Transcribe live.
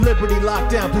liberty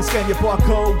locked down, please scan your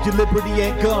barcode. Your liberty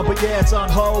ain't gone, but yeah, it's on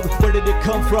hold. Where did it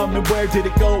come from and where did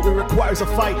it go? It requires a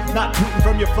fight, not tweeting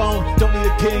from your phone. Don't need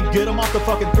a king, get him off the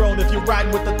fucking throne. If you're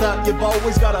riding with the thought, you've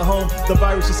always got a home. The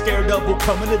virus you're scared of will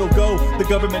come and it'll go. The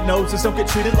government knows this, don't get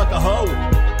treated like a hoe.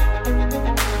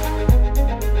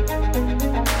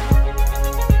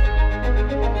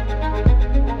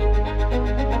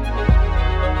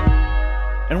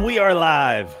 And we are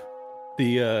live.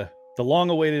 The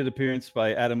long-awaited appearance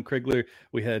by Adam Crigler.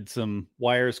 We had some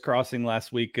wires crossing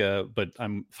last week, but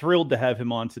I'm thrilled to have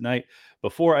him on tonight.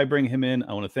 Before I bring him in,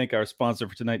 I want to thank our sponsor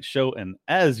for tonight's show, and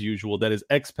as usual, that is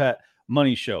Expat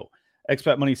Money Show.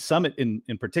 Expat Money Summit in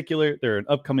particular. They're an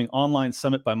upcoming online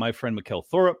summit by my friend Mikkel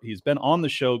Thorup. He's been on the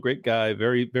show. Great guy.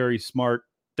 Very, very smart.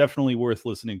 Definitely worth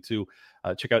listening to.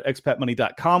 Check out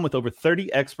expatmoney.com with over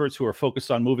 30 experts who are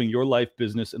focused on moving your life,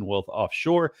 business, and wealth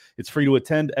offshore. It's free to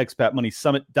attend.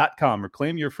 expatmoneysummit.com.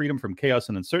 Reclaim your freedom from chaos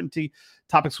and uncertainty.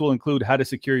 Topics will include how to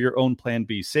secure your own Plan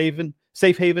B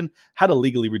safe haven, how to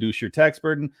legally reduce your tax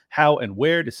burden, how and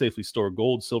where to safely store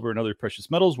gold, silver, and other precious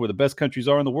metals, where the best countries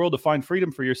are in the world to find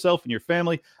freedom for yourself and your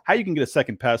family, how you can get a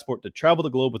second passport to travel the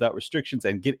globe without restrictions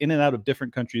and get in and out of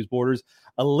different countries' borders,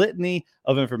 a litany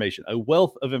of information, a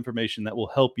wealth of information that will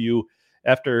help you.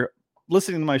 After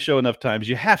listening to my show enough times,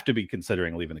 you have to be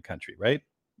considering leaving the country, right?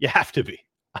 You have to be.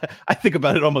 I think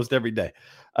about it almost every day.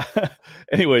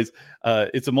 Anyways,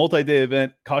 it's a multi-day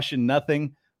event, cost you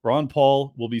nothing. Ron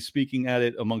Paul will be speaking at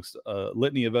it amongst a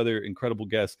litany of other incredible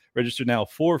guests. Register now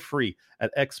for free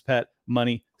at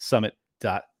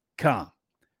expatmoneysummit.com.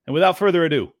 And without further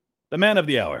ado, the man of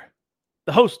the hour,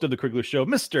 the host of the Crigler Show,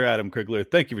 Mr. Adam Crigler.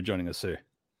 Thank you for joining us, sir.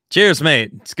 Cheers,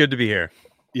 mate. It's good to be here.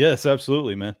 Yes,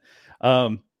 absolutely, man.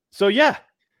 So yeah,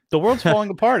 the world's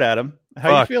falling apart, Adam.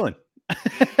 How are you feeling?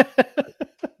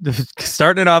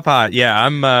 Starting it off hot. Yeah,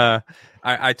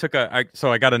 I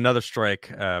got another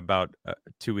strike about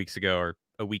 2 weeks ago or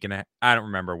a week and a half. I don't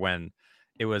remember when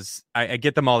it was. I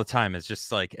get them all the time. It's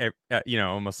just like,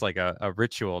 almost like a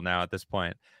ritual now at this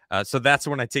point. So that's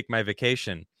when I take my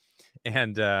vacation.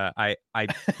 And I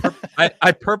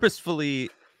purposefully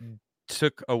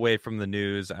took away from the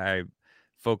news. I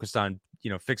focused on,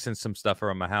 fixing some stuff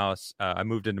around my house. I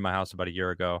moved into my house about a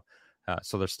year ago.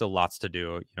 So there's still lots to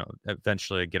do,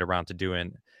 eventually I get around to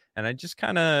doing. And I just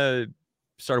kind of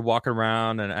started walking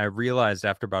around, and I realized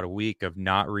after about a week of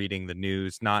not reading the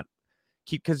news,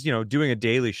 because, doing a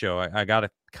daily show, I got to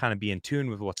kind of be in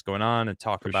tune with what's going on and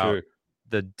talk about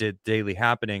the daily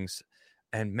happenings.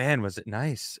 And man, was it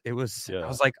nice. It was, I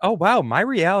was like, oh, wow, my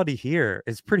reality here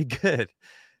is pretty good.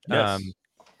 Yes.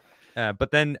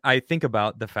 But then I think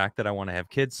about the fact that I want to have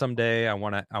kids someday. I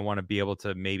want to be able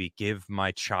to maybe give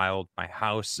my child my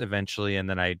house eventually. And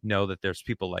then I know that there's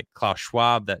people like Klaus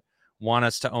Schwab that want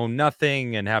us to own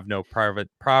nothing and have no private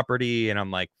property. And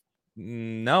I'm like,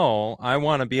 no, I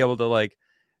want to be able to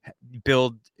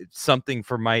build something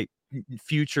for my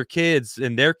future kids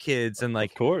and their kids, and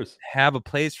of course have a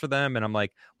place for them. And I'm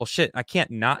like, well, shit, I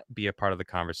can't not be a part of the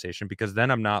conversation, because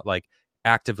then I'm not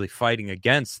actively fighting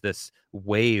against this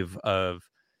wave of,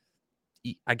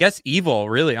 I guess,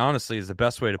 evil, really, honestly, is the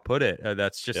best way to put it.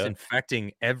 That's just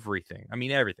infecting everything. I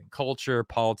mean, everything, culture,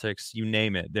 politics, you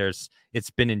name it. It's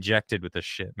been injected with this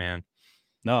shit, man.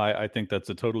 No, I think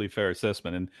that's a totally fair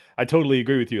assessment. And I totally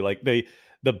agree with you.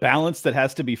 The balance that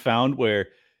has to be found where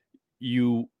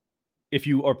if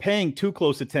you are paying too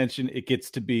close attention, it gets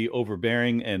to be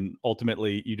overbearing, and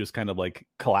ultimately you just kind of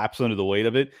collapse under the weight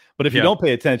of it. But if you don't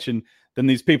pay attention, then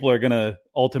these people are going to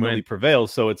ultimately prevail.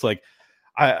 So it's you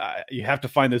have to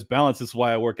find this balance. This is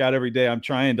why I work out every day. I'm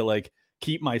trying to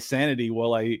keep my sanity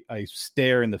while I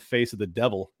stare in the face of the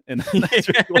devil. And that's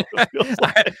really what it feels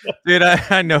like. Dude,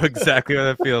 I know exactly what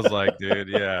it feels like, dude.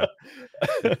 Yeah.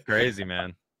 It's crazy,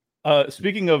 man.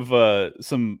 Speaking of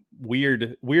some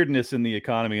weirdness in the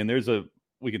economy, and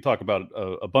we could talk about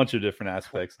a bunch of different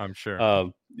aspects. I'm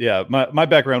sure. My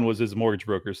background was as a mortgage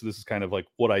broker, so this is kind of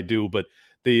what I do. But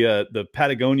the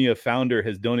Patagonia founder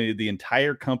has donated the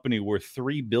entire company worth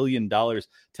 $3 billion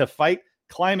to fight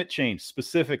climate change.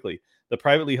 Specifically, the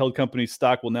privately held company's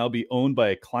stock will now be owned by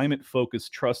a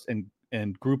climate-focused trust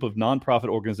and group of nonprofit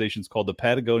organizations called the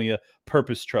Patagonia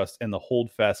Purpose Trust and the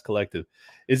Hold Fast Collective.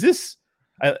 Is this?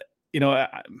 I'm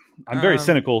very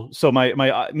cynical, so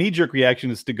my knee-jerk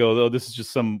reaction is to go, though, this is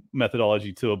just some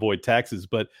methodology to avoid taxes.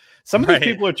 But some of these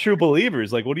people are true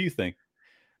believers. What do you think?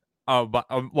 Oh, but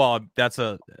well, that's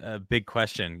a big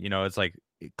question. It's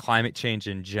climate change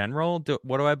in general.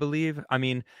 What do I believe? I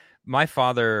mean, my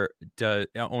father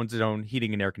owns his own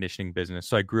heating and air conditioning business,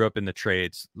 so I grew up in the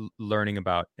trades, learning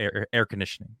about air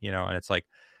conditioning. And it's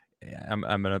I'm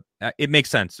gonna. It makes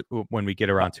sense when we get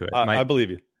around to it. I believe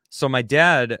you. So my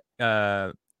dad,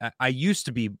 I used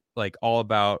to be like all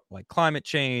about like climate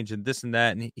change and this and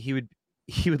that, and he would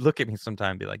look at me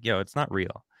sometime and be like, "Yo, it's not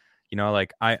real." You know,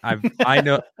 like I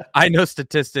know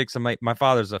statistics, and my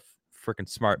father's a freaking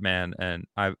smart man, and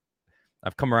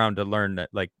I've come around to learn that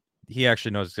like he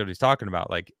actually knows what he's talking about.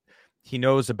 Like he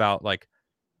knows about like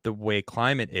the way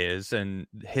climate is and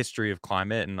the history of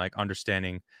climate and like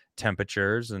understanding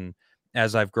temperatures. And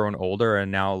as I've grown older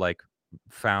and now like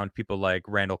found people like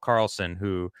Randall Carlson,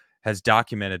 who has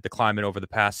documented the climate over the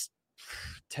past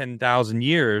 10,000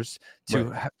 years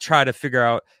to try to figure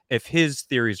out if his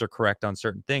theories are correct on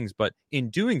certain things. But in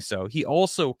doing so, he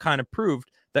also kind of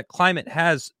proved that climate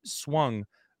has swung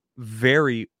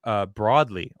very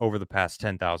broadly over the past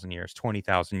 10,000 years,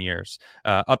 20,000 years,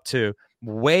 up to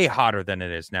way hotter than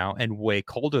it is now and way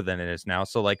colder than it is now.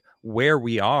 So like where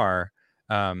we are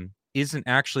isn't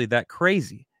actually that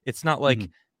crazy. It's not like,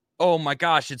 oh my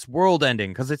gosh, it's world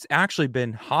ending, because it's actually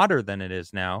been hotter than it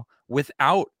is now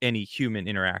without any human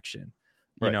interaction,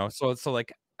 you know? So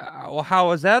like, well,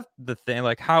 how is that the thing?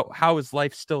 Like how is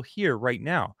life still here right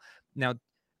now? Now,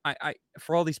 I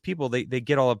for all these people, they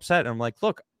get all upset. And I'm like,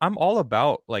 look, I'm all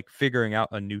about like figuring out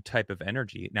a new type of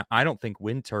energy. Now, I don't think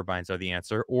wind turbines are the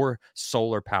answer or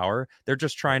solar power. They're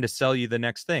just trying to sell you the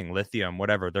next thing, lithium,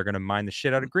 whatever. They're going to mine the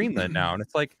shit out of Greenland now. And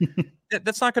it's like,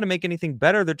 that's not going to make anything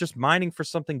better. They're just mining for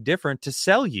something different to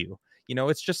sell you. You know,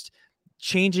 it's just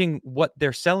changing what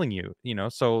they're selling you, you know,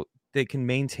 so they can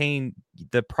maintain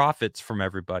the profits from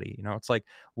everybody. You know, it's like,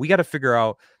 we got to figure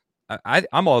out,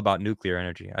 I'm all about nuclear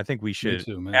energy. I think we should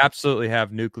absolutely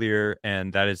have nuclear,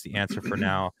 and that is the answer for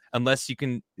now. Unless you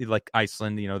can, like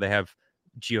Iceland, you know, they have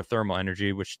geothermal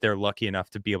energy, which they're lucky enough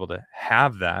to be able to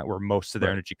have that, where most of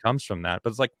their energy comes from that.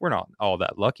 But it's like, we're not all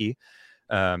that lucky.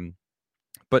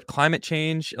 But climate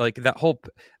change, like that whole,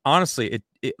 honestly,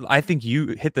 I think you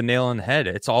hit the nail on the head.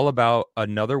 It's all about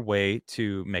another way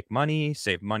to make money,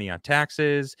 save money on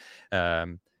taxes,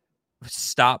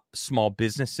 stop small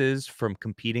businesses from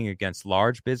competing against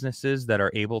large businesses that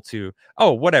are able to,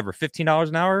 oh, whatever, $15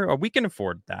 an hour, we can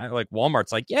afford that. Like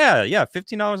Walmart's like, yeah,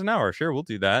 $15 an hour, sure, we'll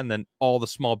do that. And then all the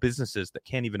small businesses that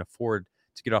can't even afford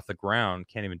to get off the ground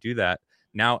can't even do that.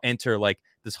 Now enter like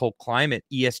this whole climate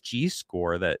ESG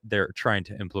score that they're trying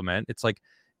to implement. It's like,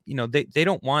 you know, they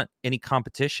don't want any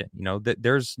competition. You know, that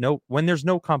when there's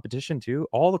no competition too,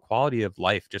 all the quality of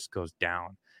life just goes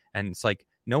down. And it's like,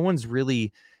 no one's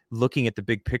really looking at the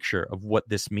big picture of what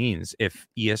this means if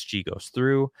ESG goes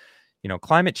through. You know,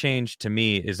 climate change to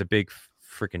me is a big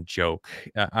freaking joke.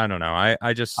 I don't know. I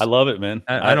love it, man.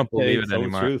 I don't believe it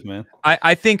anymore. Truth, man.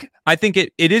 I think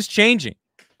it is changing,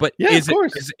 but yeah,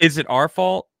 is it our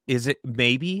fault? Is it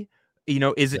maybe, you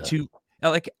know, is it too,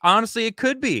 like, honestly, it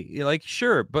could be like,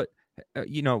 sure. But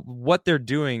you know, what they're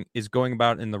doing is going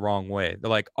about in the wrong way. They're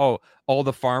like, oh, all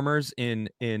the farmers in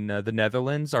the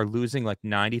Netherlands are losing like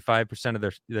 95%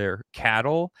 of their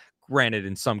cattle. Granted,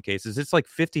 in some cases, it's like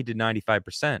 50 to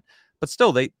 95%. But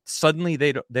still, they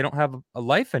don't have a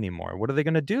life anymore. What are they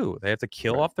going to do? They have to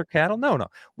kill off their cattle? No.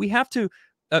 We have to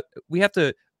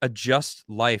adjust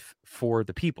life for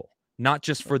the people, not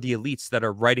just for the elites that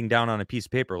are writing down on a piece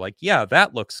of paper, like, yeah,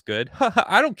 that looks good.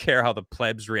 I don't care how the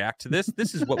plebs react to this.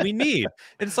 This is what we need.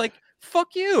 And it's like, fuck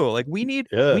you. Like we need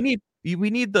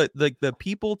the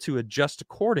people to adjust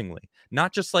accordingly,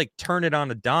 not just like turn it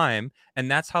on a dime. And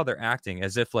that's how they're acting,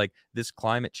 as if like this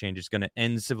climate change is going to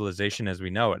end civilization as we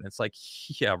know it. And it's like,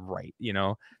 yeah, right. You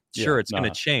know, sure, it's going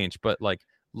to change, but like,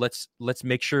 let's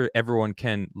make sure everyone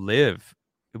can live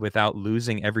without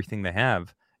losing everything they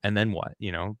have. And then what?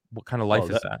 You know, what kind of life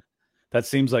is that? That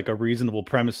seems like a reasonable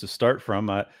premise to start from.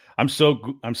 I'm so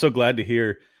glad to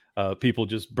hear people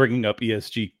just bringing up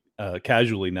ESG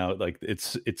casually now. Like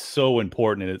it's so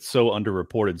important and it's so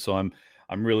underreported. So I'm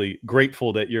really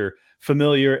grateful that you're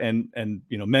familiar and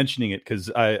you know, mentioning it, because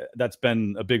that's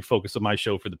been a big focus of my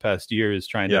show for the past year, is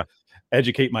trying to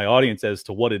educate my audience as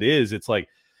to what it is. It's like,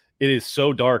 it is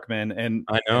so dark, man. And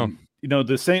I know, and, you know,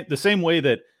 the same way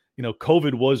that, you know,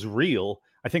 COVID was real,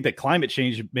 I think that climate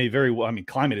change may very well, I mean,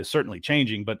 climate is certainly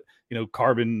changing, but, you know,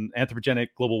 carbon, anthropogenic,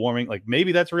 global warming, like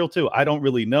maybe that's real too. I don't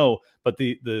really know. But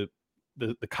the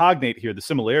cognate here, the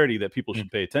similarity that people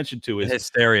should pay attention to is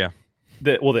hysteria.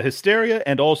 The hysteria,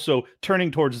 and also turning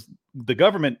towards the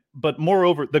government, but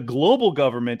moreover, the global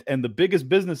government and the biggest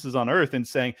businesses on earth, and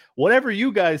saying, whatever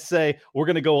you guys say, we're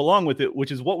going to go along with it, which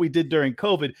is what we did during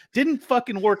COVID. Didn't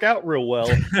fucking work out real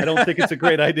well. I don't think it's a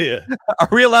great idea. Are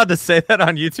we allowed to say that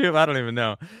on YouTube? I don't even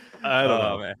know. I don't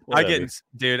know. Man. Whatever.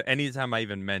 Dude, anytime I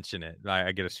even mention it,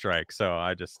 I get a strike. So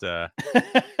I just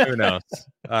who knows?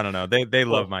 I don't know. They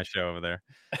love my show over there.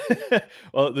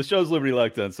 Well, the show's Liberty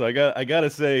Lockdown, so I gotta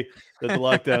say that the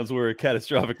lockdowns were a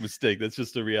catastrophic mistake. That's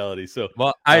just a reality. So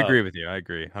well, I agree with you. I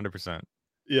agree 100%.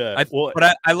 Yeah,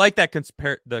 but I like that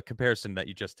the comparison that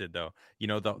you just did, though. You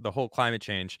know, the whole climate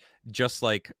change, just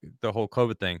like the whole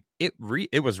COVID thing, it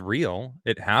was real.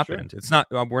 It happened. Sure. It's not,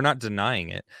 we're not denying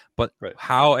it, but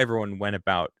how everyone went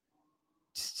about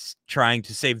trying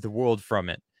to save the world from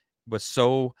it was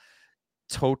so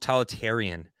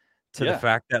totalitarian to the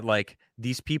fact that, like,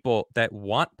 these people that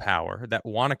want power, that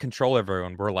want to control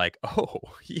everyone, were like, oh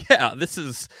yeah, this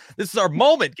is our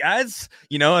moment, guys,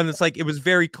 you know. And it's like, it was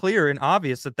very clear and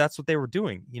obvious that that's what they were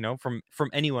doing, you know, from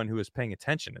anyone who was paying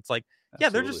attention. It's like, yeah,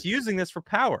 they're just using this for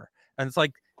power. And it's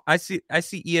like, I see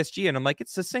ESG and I'm like,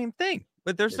 it's the same thing,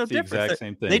 but there's no difference. Exact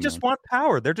same thing, they just want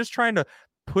power. They're just trying to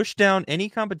push down any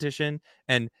competition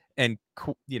and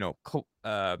you know,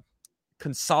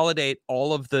 consolidate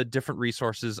all of the different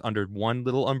resources under one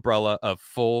little umbrella of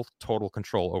full total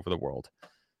control over the world.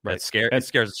 Right. It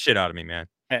scares the shit out of me, man.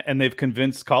 And they've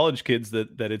convinced college kids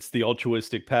that it's the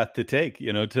altruistic path to take,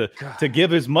 you know, to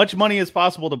give as much money as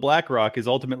possible to BlackRock is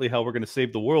ultimately how we're going to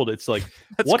save the world. It's like,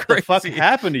 what crazy. The fuck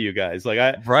happened to you guys? Like,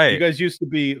 you guys used to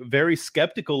be very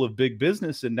skeptical of big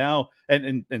business, and now,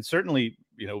 and certainly,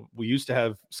 you know, we used to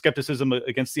have skepticism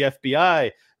against the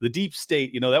FBI, the deep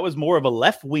state, you know, that was more of a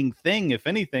left wing thing, if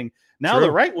anything. Now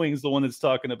the right wing is the one that's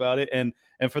talking about it. And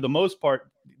for the most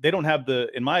part, they don't have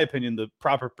in my opinion, the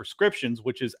proper prescriptions,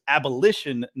 which is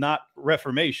abolition, not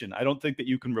reformation. I don't think that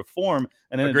you can reform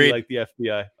and then be like the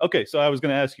FBI. Okay. So I was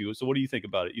going to ask you, so what do you think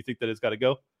about it? You think that it's got to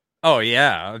go? Oh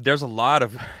yeah. There's a lot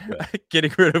of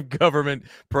getting rid of government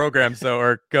programs, though,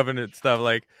 or government stuff.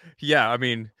 Like, yeah, I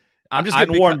mean, I'm just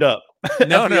getting warmed up.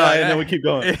 No, and then we keep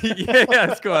going. Yeah,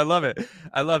 it's cool. I love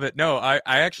it. No, I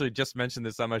actually just mentioned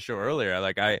this on my show earlier.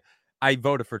 Like, I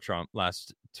voted for Trump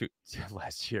last 2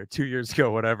 years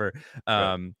ago, whatever.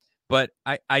 But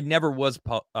I never was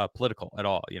political at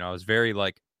all. You know, I was very,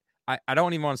 like, I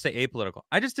don't even want to say apolitical.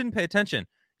 I just didn't pay attention.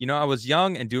 You know, I was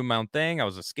young and doing my own thing. I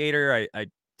was a skater.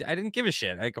 I didn't give a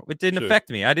shit. It didn't affect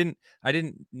me. I didn't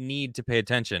need to pay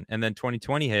attention. And then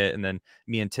 2020 hit, and then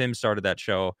me and Tim started that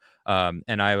show.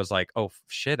 And I was like, oh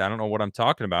shit, I don't know what I'm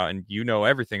talking about, and you know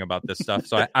everything about this stuff.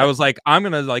 So I was like, I'm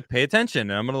gonna, like, pay attention,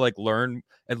 and I'm gonna, like, learn,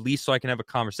 at least so I can have a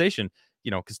conversation.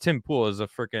 You know, because Tim Pool is a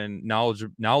freaking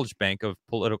knowledge bank of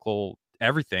political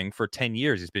everything. For 10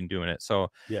 years he's been doing it. So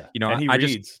yeah, you know, and he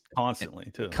reads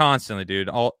constantly too. Constantly, dude,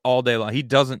 all day long. He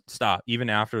doesn't stop, even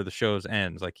after the show's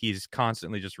ends. Like, he's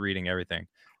constantly just reading everything,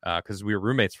 because we were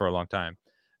roommates for a long time,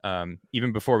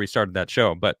 even before we started that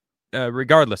show. But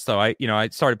regardless, though, I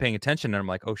started paying attention, and I'm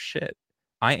like, oh shit,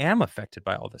 I am affected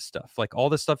by all this stuff. Like, all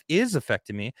this stuff is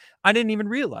affecting me. I didn't even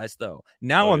realize, though.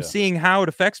 Now I'm seeing how it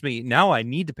affects me. Now I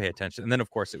need to pay attention. And then, of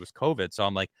course, it was COVID. So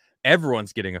I'm like,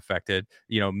 everyone's getting affected.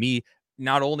 You know, me,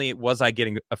 not only was I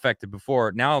getting affected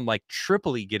before, now I'm, like,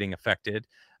 triply getting affected.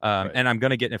 And I'm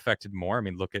going to get infected more. I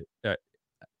mean, look at,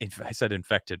 I said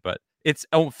infected, but it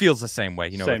feels the same way,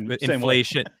 you know,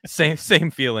 inflation, same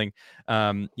feeling.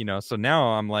 You know, so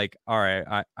now I'm like, all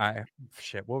right,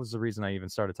 shit, what was the reason I even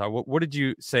started talking? What did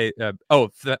you say?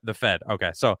 The Fed.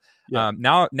 Okay. So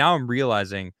now I'm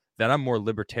realizing that I'm more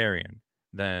libertarian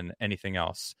than anything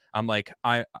else. I'm like,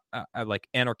 I like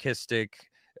anarchistic,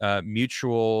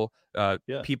 mutual,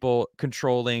 people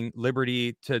controlling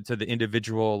liberty to the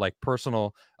individual, like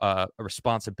personal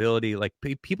responsibility. Like,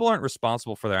 people aren't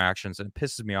responsible for their actions, and it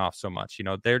pisses me off so much. You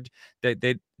know,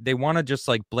 they want to just,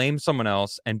 like, blame someone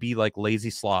else and be like lazy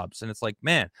slobs. And it's like,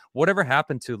 man, whatever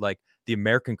happened to, like, the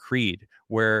American creed,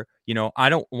 where, you know, I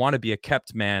don't want to be a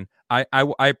kept man.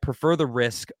 I prefer the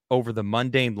risk over the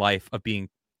mundane life of being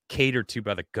catered to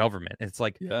by the government. It's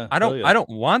like, I don't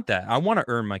want that. I want to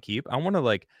earn my keep. I want to,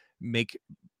 like,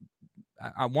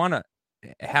 I want to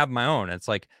have my own. It's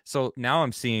like, so now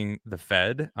I'm seeing the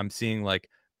Fed. I'm seeing, like,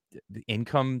 the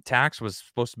income tax was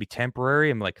supposed to be temporary.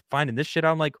 I'm, like, finding this shit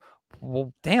out. I'm like,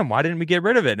 well, damn, why didn't we get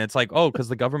rid of it? And it's like, oh, because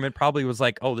the government probably was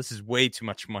like, oh, this is way too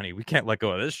much money. We can't let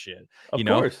go of this shit. Of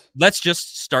course. Let's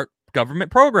just start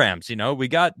government programs. You know, we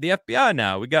got the FBI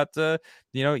now. We got you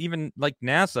know, even, like,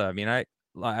 NASA. I mean, I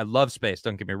love space,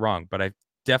 don't get me wrong, but I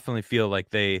definitely feel like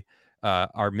they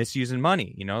are misusing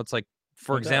money. You know, it's like,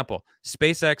 for example,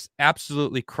 SpaceX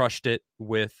absolutely crushed it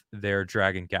with their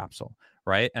Dragon capsule,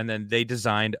 right? And then they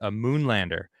designed a moon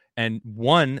lander and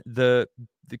won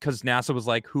because NASA was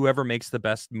like, whoever makes the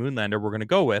best moon lander, we're going to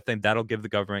go with, and that'll give the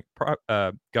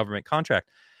government contract.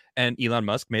 And Elon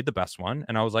Musk made the best one,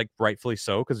 and I was like, rightfully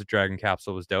so, because the Dragon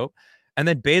capsule was dope. And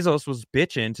then Bezos was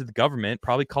bitching to the government,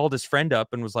 probably called his friend up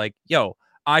and was like, yo,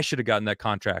 I should have gotten that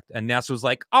contract. And NASA was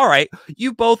like, all right,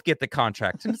 you both get the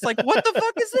contract. And it's like, what the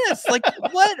fuck is this? Like,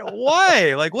 what?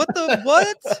 Why? Like, what?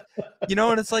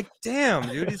 And it's like, damn,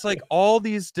 dude. It's like all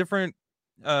these different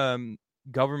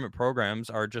government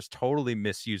programs are just totally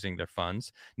misusing their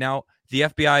funds. Now, the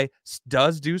FBI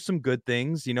does do some good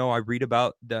things. I read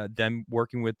about them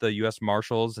working with the U.S.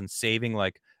 Marshals and saving,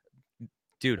 like,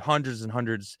 dude, hundreds and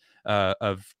hundreds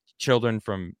of children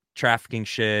from trafficking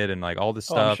shit and like all this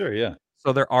stuff. Sure, yeah.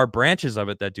 So there are branches of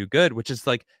it that do good, which is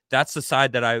like that's the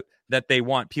side that they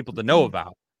want people to know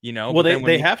about. Well,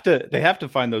 they have to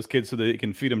find those kids so they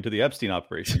can feed them to the Epstein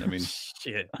operation. I mean,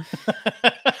 shit.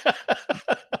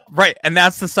 Right, and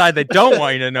that's the side they don't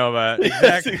want you to know about.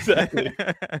 Exactly.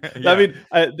 Yeah. I mean,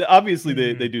 obviously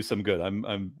they do some good.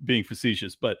 I'm being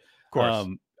facetious, but of course,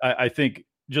 I think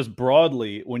just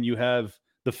broadly when you have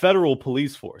the federal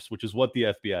police force, which is what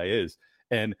the FBI is,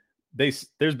 and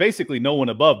there's basically no one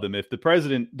above them. If the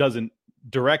president doesn't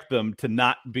direct them to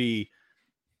not be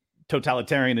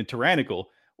totalitarian and tyrannical,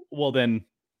 well, then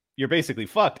you're basically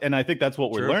fucked. And I think that's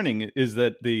what we're learning is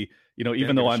that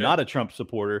even though I'm not a Trump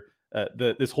supporter,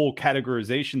 this whole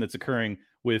categorization that's occurring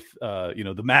with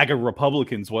the MAGA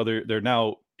Republicans, whether they're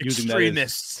now using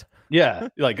extremists,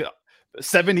 like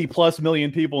 70 plus million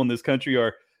people in this country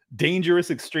are dangerous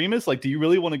extremists. Like, do you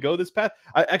really want to go this path?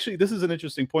 This is an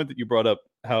interesting point that you brought up,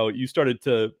 how you started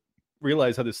to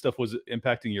realize how this stuff was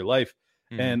impacting your life.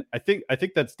 Mm-hmm. And I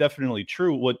think that's definitely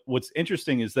true. What's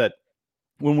interesting is that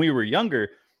when we were younger,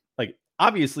 like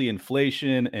obviously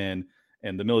inflation and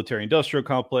the military industrial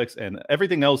complex and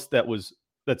everything else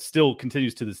that still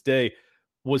continues to this day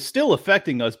was still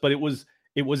affecting us, but it was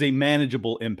a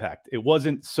manageable impact. It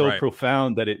wasn't so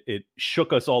profound that it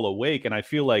shook us all awake. And I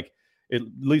feel like at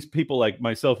least people like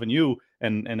myself and you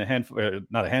and a handful,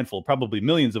 not a handful, probably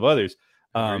millions of others,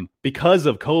 because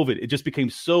of COVID, it just became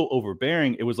so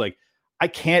overbearing. It was like, I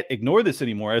can't ignore this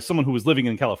anymore. As someone who was living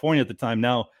in California at the time,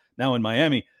 now in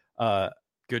Miami,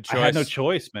 good choice. I had no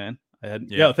choice, man.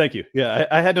 Thank you. Yeah,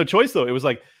 I had no choice though. It was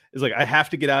like I have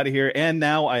to get out of here, and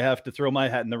now I have to throw my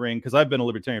hat in the ring because I've been a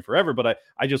libertarian forever. But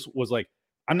I just was like,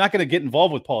 I'm not going to get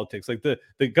involved with politics. Like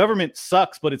the government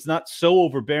sucks, but it's not so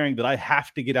overbearing that I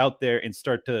have to get out there and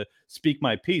start to speak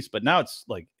my piece. But now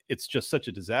it's just such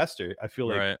a disaster. I feel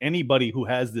like anybody who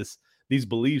has these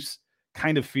beliefs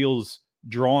kind of feels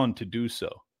drawn to do so.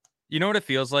 You know what it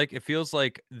feels like? It feels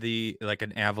like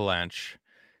an avalanche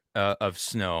of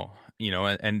snow,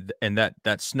 and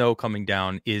that snow coming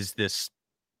down is this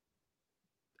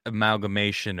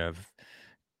amalgamation of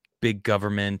big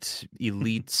government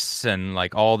elites and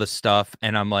like all this stuff.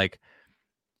 And I'm like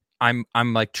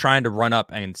trying to run up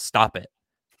and stop it.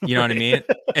 You know what I mean?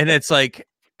 And it's like,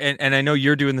 and I know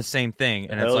you're doing the same thing.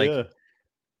 And it's like,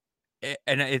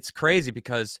 and it's crazy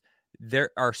because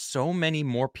there are so many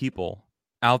more people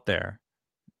out there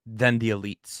than the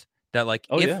elites that like,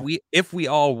 if we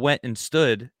all went and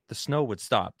stood, the snow would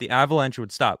stop, the avalanche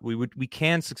would stop. We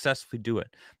can successfully do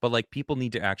it, but like people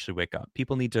need to actually wake up.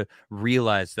 People need to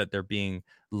realize that they're being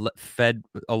fed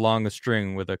along a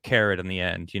string with a carrot in the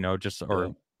end,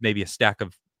 or maybe a stack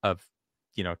of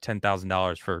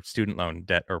 $10,000 for student loan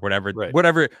debt or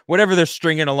whatever they're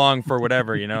stringing along for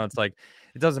whatever, it's like,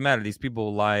 it doesn't matter. These people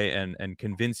will lie and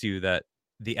convince you that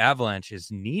the avalanche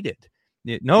is needed.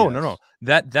 No.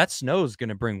 That snow is going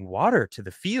to bring water to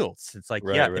the fields. It's like,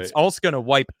 it's also going to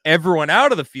wipe everyone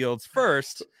out of the fields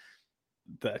first.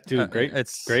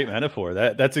 It's great metaphor.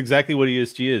 That's exactly what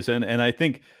ESG is. And I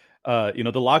think, the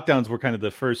lockdowns were kind of the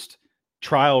first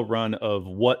trial run of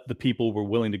what the people were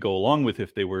willing to go along with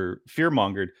if they were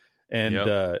fear-mongered.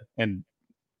 And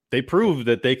they proved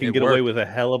that they can get away with a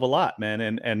hell of a lot, man.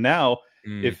 And now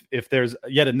if there's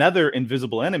yet another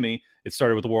invisible enemy, it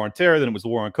started with the war on terror, then it was the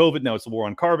war on COVID, now it's the war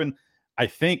on carbon. I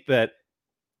think that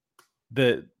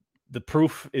the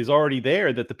proof is already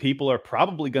there that the people are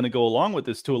probably going to go along with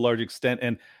this to a large extent.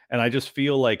 And I just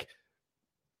feel like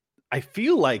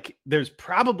there's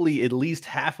probably at least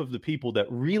half of the people that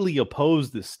really oppose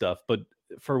this stuff, but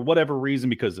for whatever reason,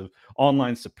 because of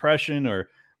online suppression or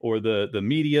the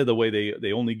media, the way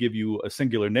they only give you a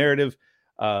singular narrative,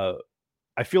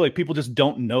 I feel like people just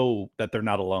don't know that they're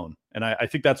not alone. And I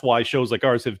think that's why shows like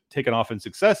ours have taken off in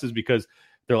success, is because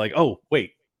they're like, oh,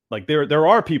 wait, like there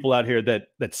are people out here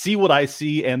that see what I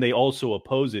see and they also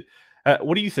oppose it.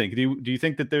 What do you think? Do you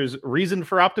think that there's reason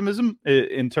for optimism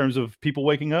in terms of people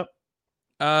waking up?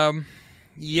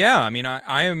 Yeah, I mean,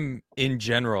 I am in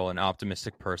general an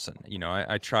optimistic person.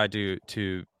 I try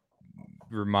to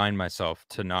remind myself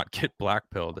to not get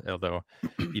blackpilled. Although,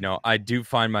 I do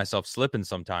find myself slipping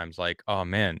sometimes. Like, oh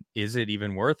man, is it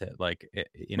even worth it? Like,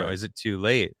 is it too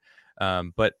late?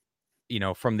 But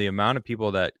from the amount of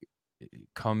people that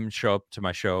show up to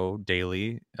my show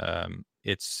daily,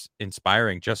 it's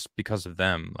inspiring just because of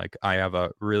them. Like, I have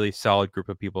a really solid group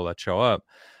of people that show up,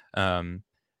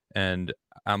 and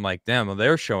I'm like, damn, well,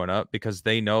 they're showing up because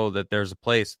they know that there's a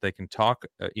place they can talk,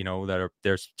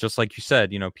 there's, just like you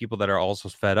said, people that are also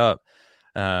fed up.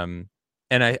 And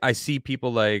I see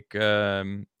people like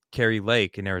Carrie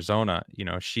Lake in Arizona.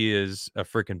 She is a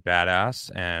freaking badass.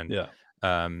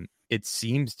 And it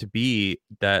seems to be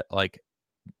that, like,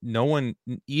 no one,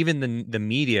 even the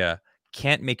media,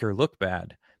 can't make her look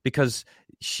bad because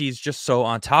she's just so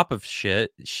on top of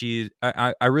shit.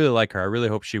 I really like her. I really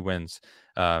hope she wins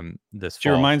this She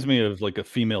fall. reminds me of like a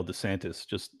female DeSantis,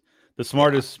 just the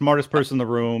smartest person in the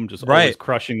room, just always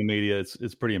crushing the media.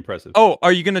 It's pretty impressive. Oh,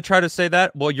 are you going to try to say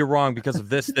that? Well, you're wrong because of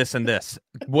this, this, and this.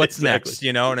 What's next?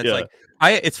 And it's like,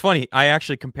 it's funny. I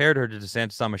actually compared her to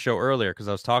DeSantis on my show earlier because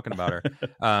I was talking about her.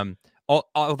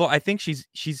 Although I think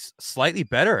she's slightly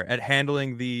better at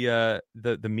handling the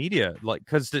media, like,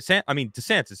 because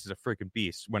DeSantis is a freaking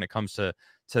beast when it comes to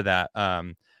that.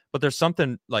 But there's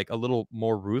something like a little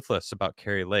more ruthless about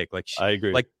Carrie Lake. Like, I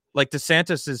agree. Like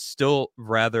DeSantis is still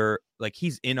rather, like,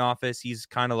 he's in office. He's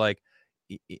kind of like,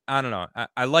 I don't know.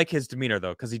 I like his demeanor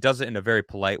though, because he does it in a very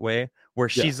polite way. Where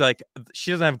she's like,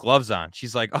 she doesn't have gloves on.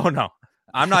 She's like, oh no,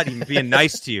 I'm not even being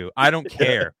nice to you. I don't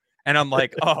care. And I'm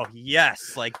like, oh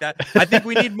yes, like that. I think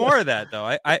we need more of that though.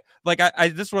 I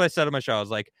this is what I said on my show. I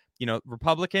was like,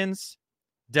 Republicans,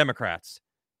 Democrats,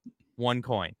 one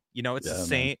coin. It's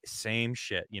the same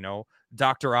shit.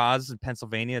 Dr. Oz in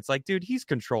Pennsylvania, it's like, dude, he's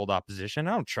controlled opposition.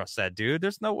 I don't trust that dude.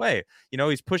 There's no way.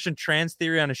 He's pushing trans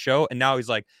theory on a show, and now he's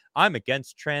like, I'm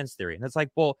against trans theory. And it's like,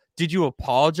 well, did you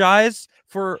apologize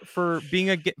for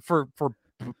being for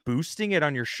boosting it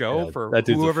on your show? For that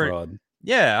dude's whoever? A fraud.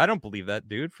 Yeah, I don't believe that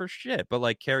dude for shit. But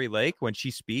like Carrie Lake, when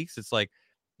she speaks, it's like,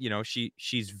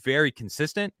 she's very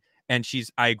consistent, and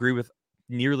I agree with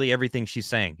nearly everything she's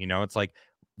saying. It's like,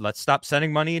 let's stop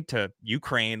sending money to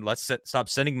Ukraine. Let's stop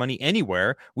sending money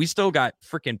anywhere. We still got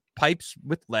freaking pipes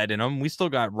with lead in them. We still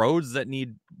got roads that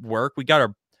need work. We got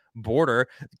our border.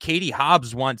 Katie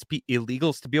Hobbs wants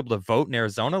illegals to be able to vote in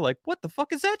Arizona. Like, what the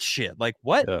fuck is that shit? Like,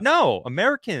 what? Yeah. No,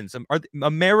 Americans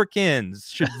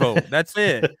should vote. That's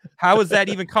it. How is that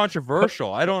even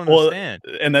controversial? I don't understand.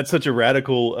 And that's such a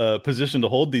radical position to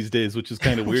hold these days, which is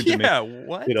kind of weird to me. Yeah,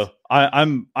 what?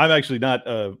 I'm actually not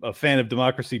a fan of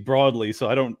democracy broadly, so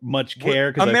I don't much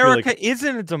care. America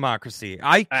isn't a democracy.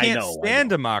 I can't stand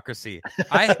democracy.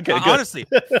 Honestly,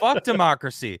 fuck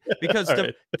democracy, because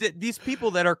these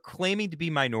people that are claiming to be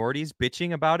minorities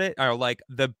bitching about it are like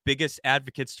the biggest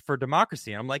advocates for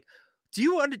democracy. And I'm like, do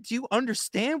you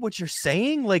understand what you're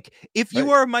saying? Like, if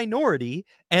you are a minority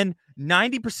and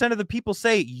 90% of the people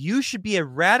say you should be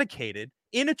eradicated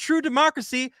in a true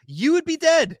democracy, you would be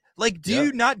dead. Like, do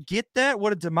you not get that?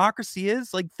 What a democracy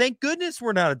is? Like, thank goodness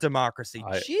we're not a democracy.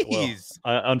 Jeez.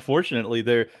 Unfortunately,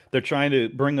 they're trying to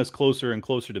bring us closer and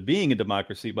closer to being a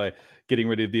democracy by getting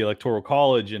rid of the Electoral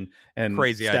College and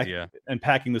crazy idea and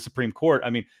packing the Supreme Court. I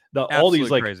mean, all these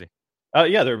like crazy.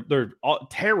 They're all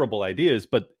terrible ideas,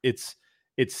 but it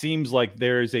seems like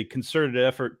there is a concerted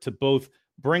effort to both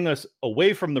bring us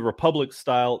away from the republic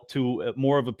style to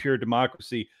more of a pure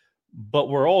democracy. But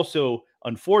we're also,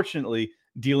 unfortunately,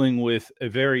 dealing with a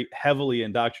very heavily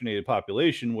indoctrinated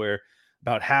population where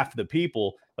about half the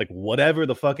people, like, whatever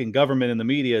the fucking government and the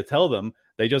media tell them,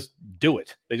 they just do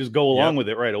it. They just go along with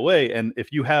it right away. And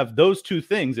if you have those two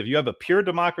things, if you have a pure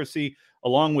democracy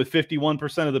along with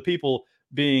 51% of the people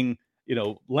being,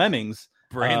 lemmings,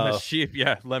 brainless sheep,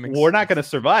 lemmings, we're not going to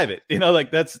survive it. Like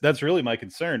that's really my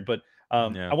concern. But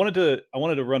I wanted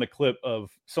to run a clip of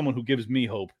someone who gives me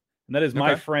hope. And that is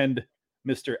my friend,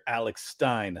 Mr. Alex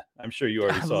Stein. I'm sure you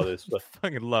already saw this. But I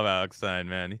fucking love Alex Stein,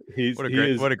 man. What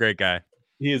a great guy.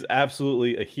 He is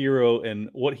absolutely a hero. And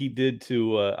what he did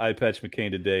to Eye Patch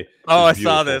McCain today. Oh, I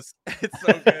saw this. It's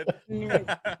so good.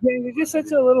 You're just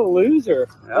such a little loser.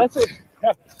 I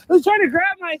was trying to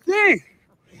grab my thing.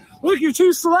 Look, you're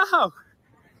too slow.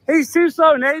 He's too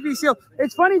slow, Navy SEAL.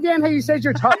 It's funny, Dan, how you said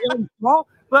you're small,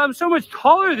 but I'm so much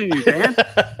taller than you, Dan.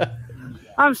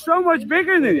 I'm so much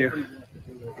bigger than you.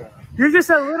 You're just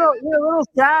a little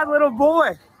sad little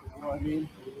boy.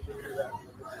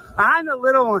 I'm the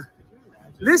little one.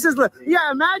 This is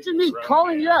imagine me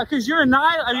calling you out because you're a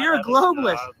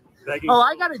globalist. Oh,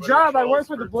 I got a job. I work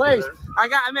for the Blaze.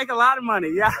 I make a lot of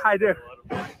money. Yeah, I do.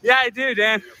 Yeah, I do,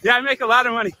 Dan. Yeah, I make a lot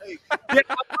of money. Yeah,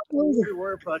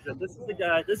 War project. This is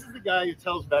the guy who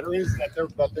tells veterans that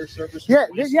their service.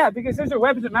 Yeah, because there's a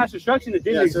weapons of mass destruction that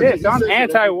didn't exist. I'm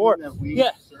anti-war. I'm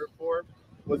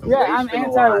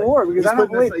anti-war because I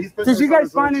don't believe. Did you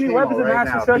guys find any weapons of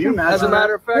mass destruction? As a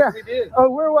matter of fact, we did. Oh,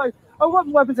 where was? Oh, what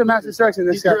weapons of mass destruction?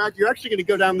 This guy. You're actually going to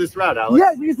go down this route, Alex.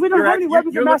 Yeah, because we don't have any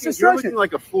weapons of mass destruction. You're looking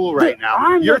like a fool right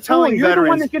now. You're telling you're veterans, the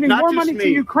one that's getting not more just money me, to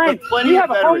Ukraine. but We have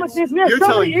plenty of homelessness. We have You're so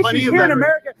many telling plenty issues of here in veterans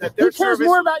America. that Who their cares service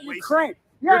more was about wasted. Ukraine?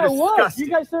 You're Yeah, it was. disgusting.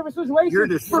 You guys' service was wasted You're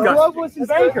for disgusting. globalists and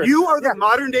bankers. You are the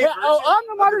modern day version. I'm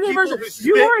the modern day people version. who You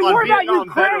spit worry on more about Vietnam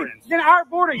Ukraine veterans. than our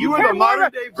border. You are the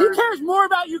modern day He version. cares more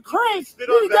about Ukraine Spit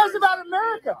than on he does veterans. about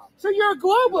America. So you're a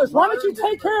globalist. Why don't you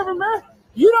take care of America?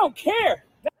 You don't care.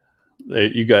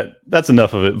 You got that's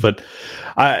enough of it. But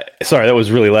sorry, that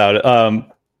was really loud.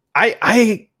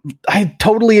 I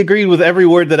totally agreed with every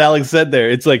word that Alex said there.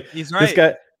 It's like He's right. This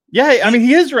guy. Yeah, I mean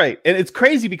he is right, and it's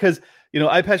crazy because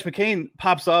Ipatch McCain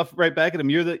pops off right back at him.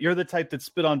 You're the type that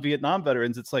spit on Vietnam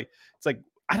veterans. It's like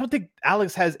I don't think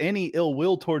Alex has any ill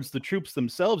will towards the troops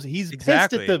themselves. He's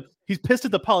pissed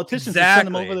at the politicians that send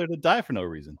them over there to die for no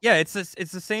reason. Yeah, it's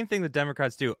the same thing that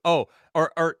Democrats do. Oh,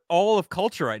 or all of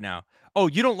culture right now. Oh,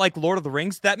 you don't like Lord of the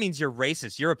Rings? That means you're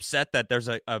racist. You're upset that there's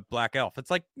a black elf. It's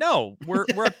like, no, we're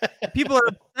people are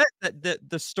upset that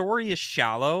the story is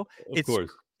shallow. Of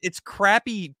course. It's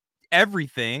crappy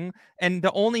everything, and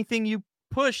the only thing you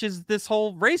push is this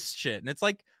whole race shit. And it's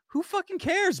like, who fucking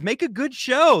cares? Make a good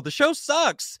show. The show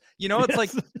sucks. It's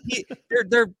like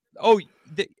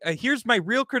here's my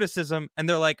real criticism, and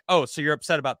they're like, oh, so you're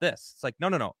upset about this? It's like,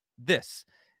 no, this.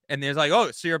 And there's like,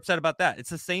 oh, so you're upset about that. It's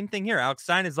the same thing here. Alex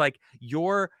Stein is like,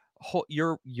 you're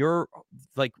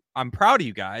like, I'm proud of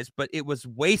you guys, but it was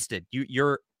wasted.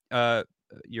 Your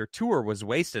tour was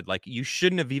wasted. Like, you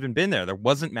shouldn't have even been there. There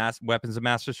wasn't weapons of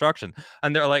mass destruction.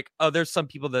 And they're like, oh, there's some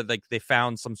people that like they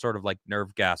found some sort of like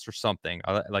nerve gas or something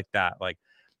like that. Like,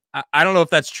 I don't know if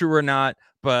that's true or not,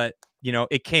 but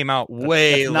it came out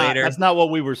way later. That's not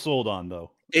what we were sold on,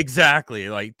 though. Exactly.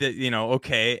 Like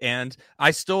okay. And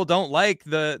I still don't like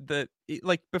the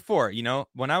like before,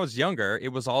 when I was younger, it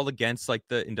was all against like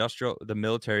the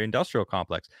military industrial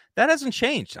complex. That hasn't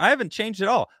changed. I haven't changed at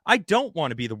all. I don't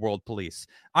want to be the world police.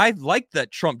 I like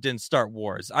that Trump didn't start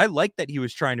wars. I like that he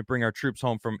was trying to bring our troops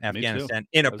home from Afghanistan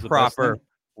in a proper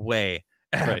way.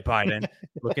 Right. Biden,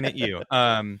 looking at you.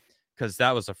 Because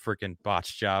that was a freaking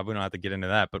botched job. We don't have to get into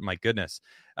that, but my goodness.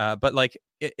 But like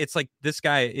it's like this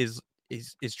guy is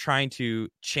trying to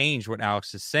change what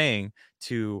Alex is saying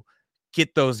to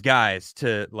get those guys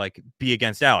to like be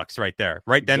against Alex right there,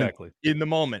 right then. Exactly. In the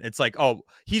moment. It's like, oh,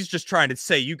 he's just trying to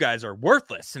say you guys are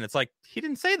worthless. And it's like, he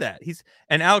didn't say that.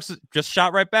 And Alex just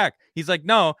shot right back.'s like,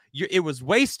 no, it was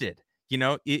wasted.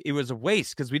 It was a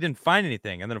waste because we didn't find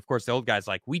anything. And then of course the old guy's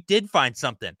like, we did find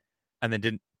something. And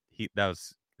then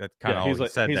that kind of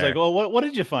he's said he's there. like, well, what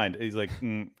did you find? He's like,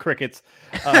 crickets.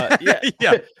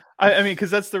 Yeah. I mean, because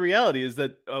that's the reality is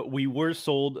that we were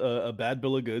sold a bad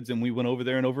bill of goods, and we went over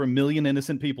there, and over 1 million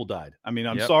innocent people died. I mean,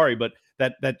 I'm sorry, but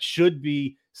that should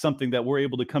be something that we're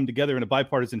able to come together in a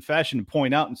bipartisan fashion and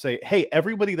point out and say, hey,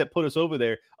 everybody that put us over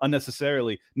there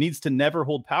unnecessarily needs to never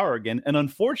hold power again. And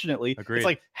unfortunately, It's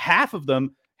like half of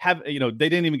them have, they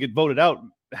didn't even get voted out.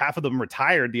 Half of them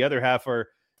retired. The other half are,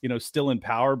 still in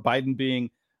power. Biden being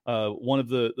one of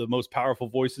the most powerful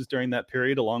voices during that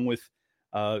period, along with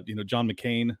John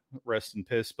McCain, rest in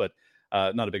piss, but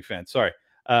not a big fan. Sorry.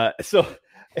 So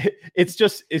it's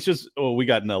just we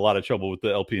got in a lot of trouble with the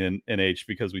LPNH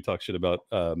because we talked shit about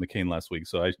McCain last week.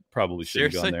 So I probably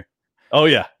shouldn't have gone there. Oh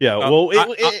yeah.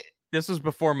 This was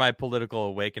before my political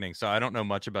awakening, so I don't know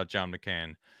much about John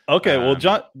McCain. Okay, well,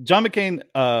 John McCain,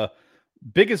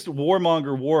 biggest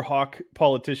warmonger, war hawk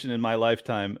politician in my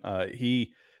lifetime.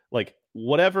 He like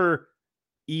whatever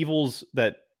evils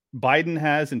that Biden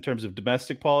has in terms of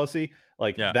domestic policy,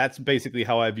 that's basically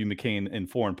how I view McCain in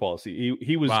foreign policy.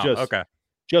 He was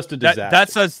just a disaster.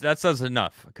 That says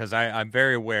enough because I'm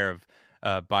very aware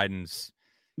of Biden's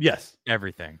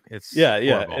everything. It's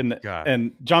horrible.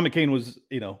 And John McCain was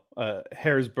a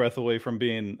hair's breadth away from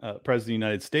being president of the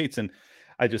United States, and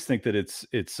I just think that it's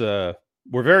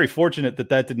we're very fortunate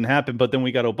that didn't happen. But then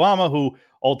we got Obama, who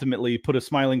ultimately put a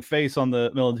smiling face on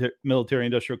the military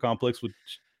industrial complex, which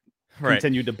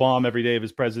continued to bomb every day of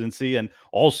his presidency and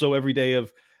also every day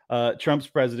of Trump's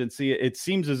presidency. It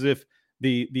seems as if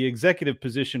the executive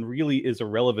position really is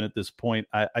irrelevant at this point.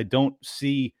 I don't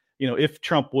see, if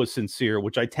Trump was sincere,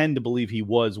 which I tend to believe he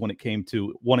was when it came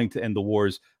to wanting to end the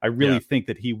wars. I really think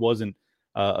that he wasn't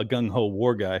a gung-ho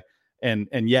war guy. And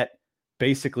yet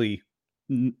basically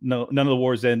none of the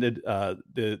wars ended.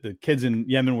 The kids in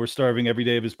Yemen were starving every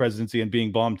day of his presidency and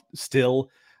being bombed still.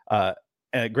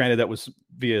 And granted, that was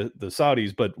via the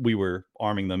Saudis, but we were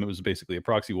arming them. It was basically a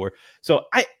proxy war. So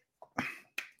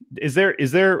is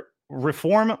there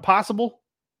reform possible?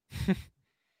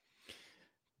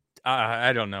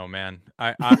 I don't know, man.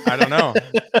 I don't know.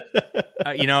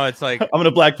 It's like I'm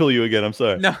gonna blackpill you again. I'm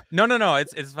sorry. No.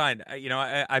 It's fine.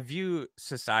 I view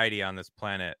society on this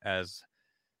planet as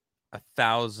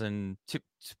 1,000 to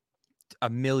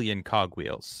 1,000,000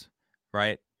 cogwheels,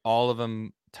 right? All of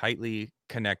them tightly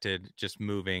connected, just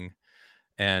moving,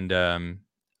 and a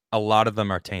lot of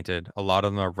them are tainted. A lot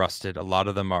of them are rusted. A lot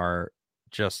of them are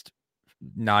just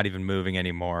not even moving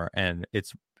anymore. And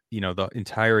it's the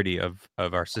entirety of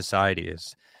our society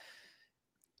is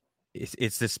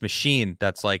it's this machine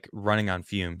that's like running on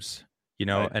fumes,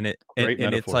 Right. and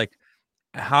Metaphor. it's like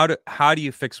how do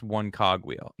you fix one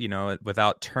cogwheel,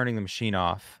 without turning the machine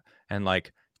off and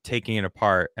like taking it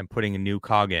apart and putting a new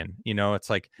cog in. It's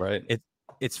like Right.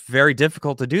 It's very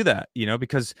difficult to do that,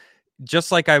 because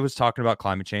just like I was talking about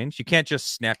climate change, you can't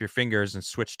just snap your fingers and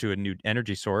switch to a new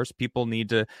energy source. People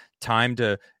need time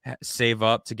to save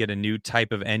up to get a new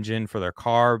type of engine for their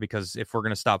car, because if we're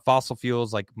going to stop fossil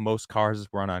fuels, like most cars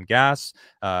run on gas,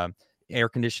 air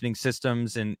conditioning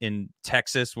systems in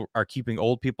Texas are keeping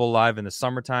old people alive in the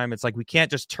summertime. It's like we can't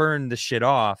just turn the shit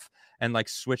off and like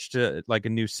switch to like a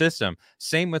new system.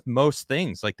 Same with most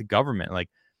things, like the government. Like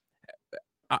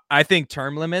I think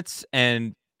term limits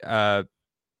and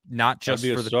not just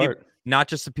for the people, not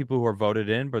just the people who are voted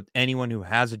in, but anyone who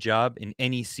has a job in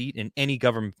any seat in any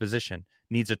government position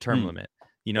needs a term limit.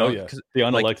 The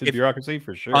unelected bureaucracy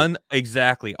for sure.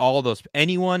 Exactly. All those,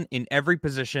 anyone in every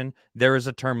position, there is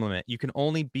a term limit. You can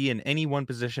only be in any one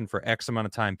position for X amount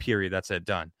of time, period. That's it,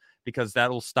 done. Because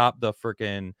that'll stop the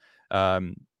freaking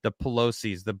the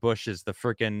Pelosi's, the Bushes, the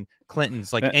freaking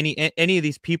Clintons, like any of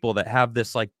these people that have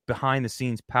this like behind the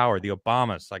scenes power, the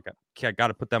Obamas, like I got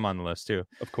to put them on the list too.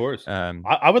 Of course.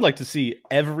 I would like to see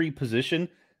every position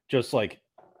just like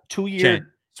 2 years.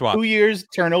 Swap. 2 years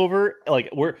turnover, like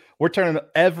we're turning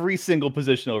every single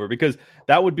position over, because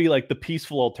that would be like the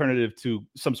peaceful alternative to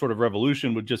some sort of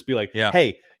revolution. Would just be like,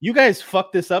 hey, you guys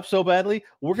fucked this up so badly,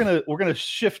 we're gonna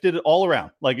shift it all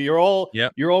around. Like you're all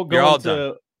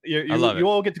going you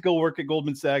all get to go work at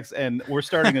Goldman Sachs, and we're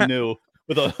starting anew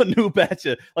with a new batch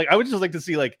of, like, I would just like to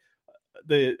see like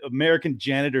the American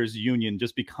Janitors Union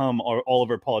just become all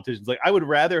of our politicians. Like I would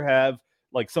rather have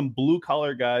like some blue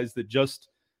collar guys that just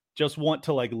want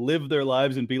to like live their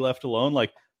lives and be left alone.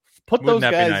 Like put those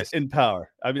guys in power.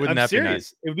 I mean, I'm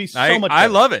serious. It would be so much better. I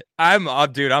love it. I'm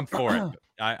for it.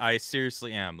 I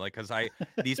seriously am. Like, because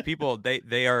these people,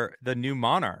 they are the new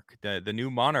monarch, the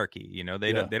new monarchy.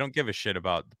 They don't give a shit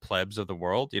about the plebs of the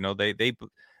world.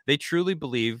 They truly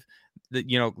believe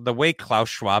that, the way Klaus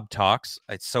Schwab talks,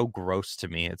 it's so gross to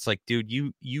me. It's like, dude,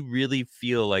 you really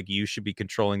feel like you should be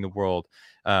controlling the world.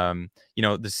 The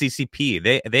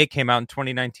CCP, they came out in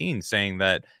 2019 saying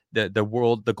that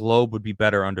the globe would be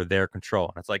better under their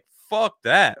control. And it's like, fuck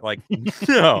that. Like,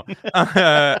 no,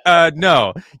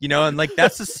 no, and like,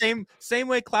 that's the same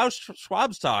way Klaus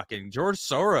Schwab's talking, George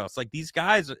Soros, like these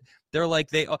guys, they're like,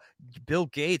 Bill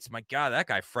Gates, my God, that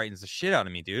guy frightens the shit out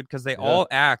of me, dude. Cause they all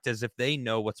act as if they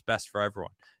know what's best for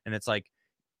everyone. And it's like,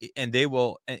 and they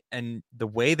will, and the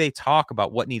way they talk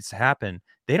about what needs to happen,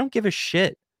 they don't give a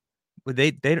shit.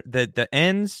 The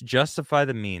ends justify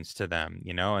the means to them,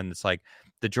 and it's like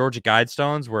the Georgia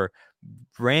Guidestones were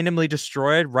randomly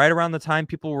destroyed right around the time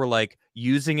people were like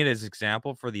using it as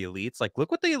example for the elites. Like, look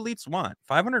what the elites want.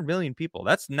 500 million people.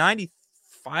 That's 93%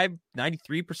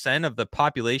 of the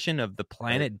population of the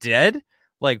planet dead.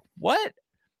 Like, what?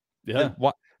 Yeah.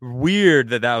 What? Weird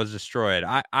that was destroyed.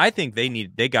 I think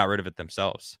they got rid of it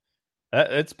themselves.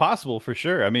 It's possible for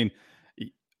sure. I mean,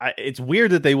 it's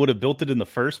weird that they would have built it in the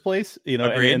first place,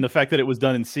 and the fact that it was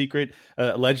done in secret.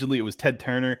 Allegedly, it was Ted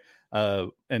Turner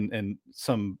and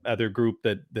some other group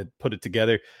that put it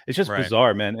together. It's just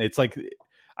bizarre, man. It's like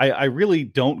I really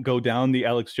don't go down the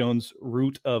Alex Jones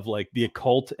route of like the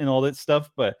occult and all that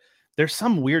stuff, but there's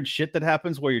some weird shit that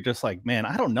happens where you're just like, man,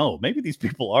 I don't know. Maybe these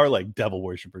people are like devil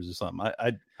worshippers or something.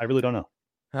 I really don't know.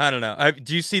 I don't know.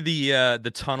 Do you see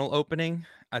the tunnel opening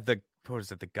at the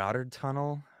Goddard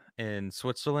Tunnel in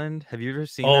Switzerland? Have you ever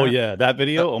seen that? Yeah, that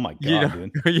video. Oh my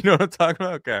God, dude. You know what I'm talking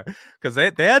about? Okay, because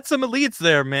they had some elites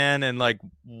there, man, and like,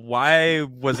 why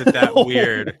was it that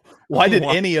weird? Why did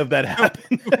any of that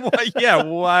happen?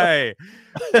 Why?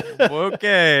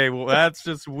 Okay, well, that's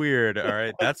just weird. All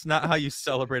right, that's not how you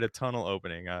celebrate a tunnel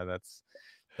opening. That's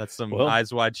That's some Well,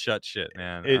 eyes wide shut shit,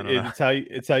 man.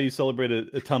 It's how you celebrate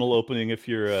a tunnel opening if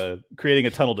you're creating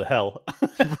a tunnel to hell.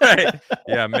 Right.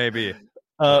 Yeah, maybe.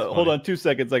 Hold on 2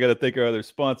 seconds. I got to thank our other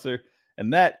sponsor,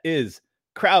 and that is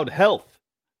Crowd Health.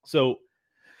 So,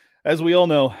 as we all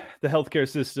know, the healthcare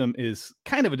system is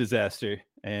kind of a disaster,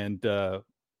 and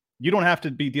you don't have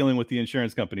to be dealing with the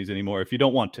insurance companies anymore if you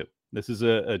don't want to. This is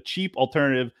a cheap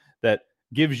alternative that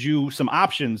gives you some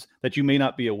options that you may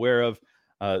not be aware of.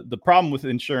 The problem with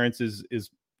insurance is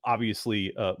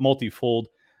obviously multifold.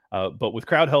 But with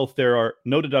Crowd Health, there are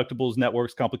no deductibles,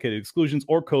 networks, complicated exclusions,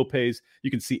 or copays. You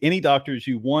can see any doctors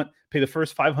you want, pay the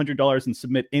first $500 and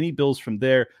submit any bills from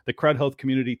there. The Crowd Health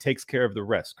community takes care of the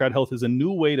rest. Crowd Health is a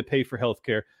new way to pay for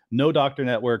healthcare. No doctor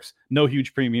networks, no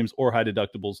huge premiums or high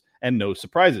deductibles, and no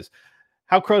surprises.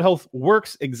 How Crowd Health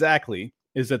works exactly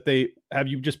is that they have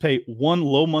you just pay one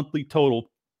low monthly total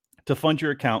to fund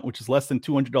your account, which is less than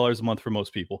 $200 a month for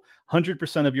most people.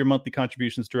 100% of your monthly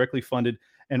contributions directly funded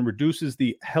and reduces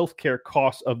the healthcare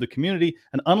costs of the community.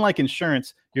 And unlike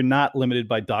insurance, you're not limited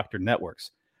by doctor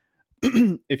networks.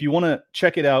 If you want to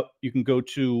check it out, you can go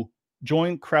to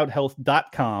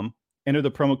joincrowdhealth.com, enter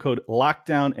the promo code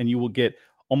LOCKDOWN, and you will get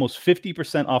almost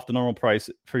 50% off the normal price.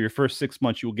 For your first 6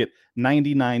 months, you will get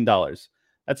 $99.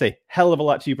 That's a hell of a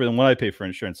lot cheaper than what I pay for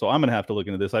insurance. So I'm going to have to look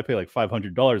into this. I pay like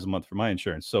 $500 a month for my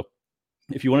insurance. So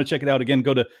if you want to check it out, again,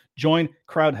 go to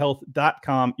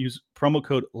joincrowdhealth.com. Use promo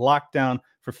code LOCKDOWN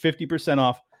for 50%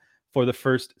 off for the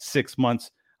first 6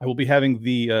 months. I will be having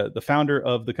the founder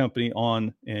of the company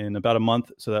on in about a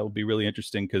month. So that will be really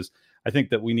interesting because I think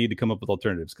that we need to come up with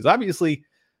alternatives. Because obviously,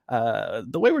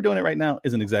 the way we're doing it right now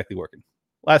isn't exactly working.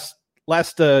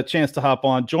 Last chance to hop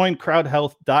on. Join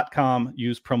crowdhealth.com.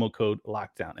 Use promo code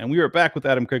LOCKDOWN. And we are back with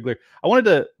Adam Krigler. I wanted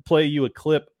to play you a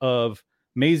clip of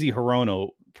Mazie Hirono,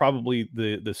 probably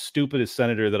the stupidest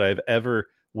senator that I've ever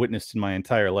witnessed in my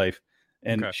entire life.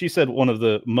 And she said one of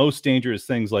the most dangerous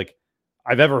things like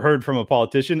I've ever heard from a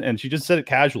politician. And she just said it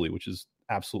casually, which is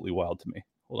absolutely wild to me.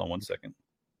 Hold on 1 second.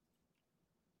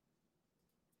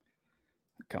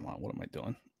 Come on. What am I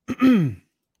doing?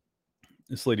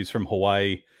 This lady's from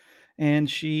Hawaii. And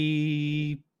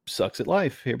she sucks at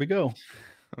life. Here we go.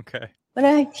 Okay. When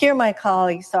I hear my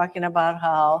colleagues talking about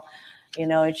how,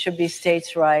 it should be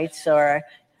states' rights or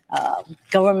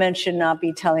government should not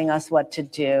be telling us what to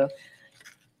do,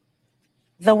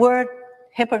 the word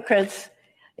hypocrites,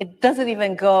 it doesn't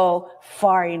even go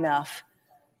far enough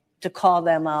to call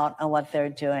them out on what they're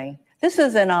doing. This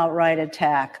is an outright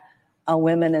attack on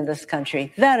women in this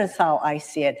country. That is how I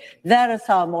see it. That is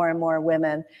how more and more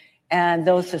women and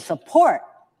those who support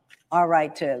our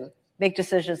right to make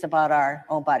decisions about our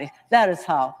own bodies. That is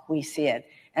how we see it.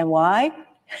 And why?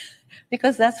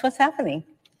 Because that's what's happening.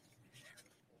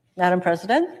 Madam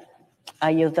President, I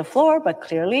yield the floor, but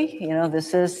clearly,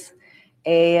 this is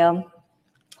a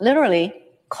literally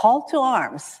call to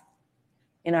arms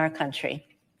in our country.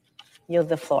 Yield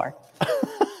the floor.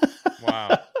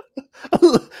 Wow.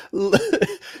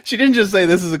 She didn't just say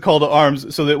this is a call to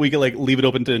arms so that we can leave it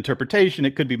open to interpretation.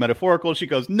 It could be metaphorical. She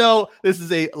goes, no, this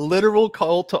is a literal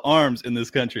call to arms in this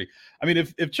country. I mean,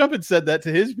 if Trump had said that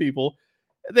to his people,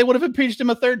 they would have impeached him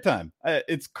a third time.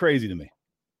 It's crazy to me.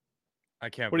 I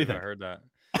can't What do you believe think? I heard that.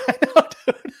 I know,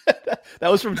 dude. That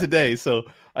was from today, so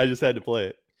I just had to play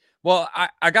it. Well,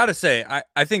 I got to say,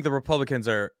 I think the Republicans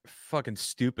are fucking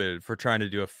stupid for trying to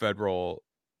do a federal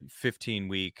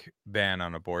 15-week ban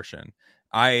on abortion.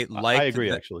 I agree,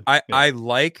 actually. I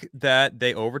like that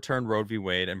they overturned Roe v.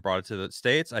 Wade and brought it to the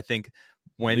states. I think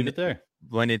leave it there.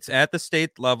 When it's at the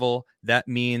state level, that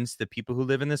means the people who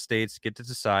live in the states get to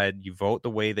decide. You vote the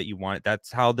way that you want it.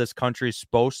 That's how this country is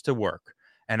supposed to work.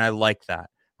 And I like that,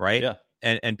 right? Yeah.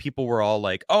 And people were all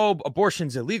like, oh,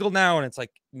 abortion's illegal now. And it's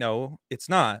like, no, it's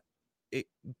not.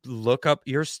 Look up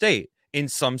your state. In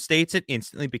some states, it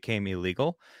instantly became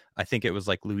illegal. I think it was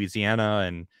like Louisiana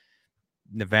and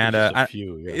Nevada.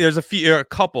 There's a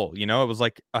couple, it was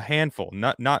like a handful,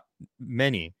 not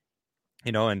many,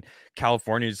 and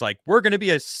California is like, we're going to be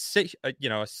a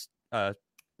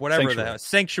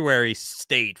sanctuary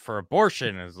state for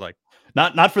abortion. Is like,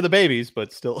 not for the babies,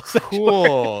 but still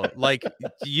cool. Like,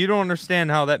 you don't understand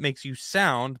how that makes you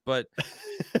sound, but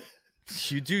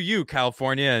you do,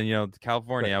 California, and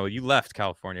California. Right. Well, you left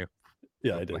California.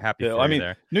 Yeah, I did. Happy for you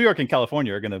there. New York and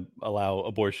California are going to allow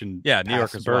abortion. Yeah, New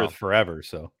York as birth well. Forever.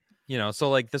 So so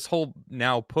like this whole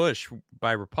now push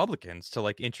by Republicans to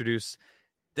introduce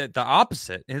the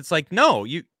opposite, and it's like, no,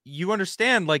 you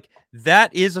understand,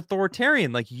 that is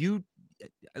authoritarian. What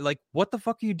the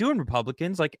fuck are you doing,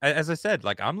 Republicans? As I said,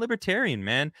 I'm libertarian,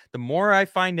 man. The more I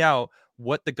find out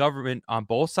what the government on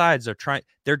both sides are trying.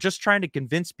 They're just trying to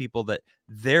convince people that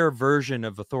their version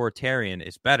of authoritarian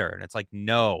is better. And it's like,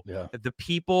 no, the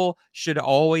people should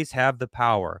always have the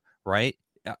power, right?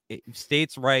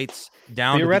 States' rights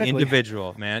down to the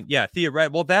individual, man. Yeah,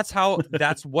 theoretically. Well, that's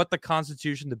what the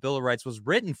Constitution, the Bill of Rights, was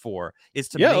written for, is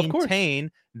to maintain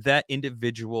that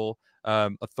individual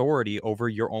authority over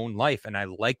your own life. And I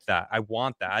like that. I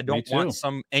want that. I don't want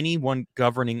anyone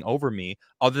governing over me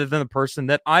other than the person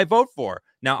that I vote for.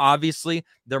 Now, obviously,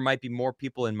 there might be more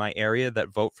people in my area that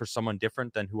vote for someone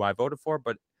different than who I voted for,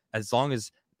 but as long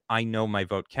as I know my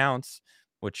vote counts,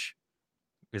 which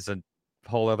is a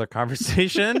whole other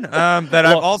conversation that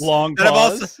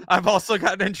I've also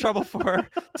gotten in trouble for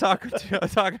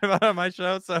talking about on my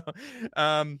show. So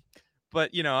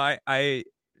but you know, I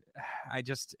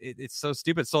just it's so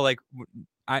stupid. So like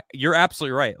you're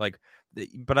absolutely right, like,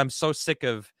 but I'm so sick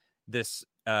of this.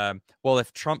 Well,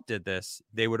 if Trump did this,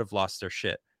 they would have lost their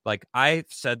shit. Like, I've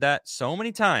said that so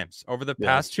many times over the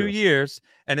past 2 years,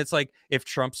 and it's like, if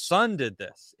Trump's son did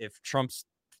this, if Trump's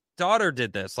daughter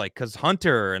did this, like, because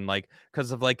Hunter, and like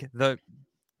because of like the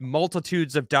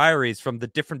multitudes of diaries from the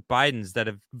different Bidens that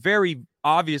have very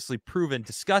obviously proven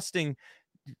disgusting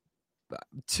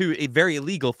to a very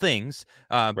illegal things,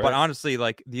 but honestly,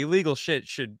 like, the illegal shit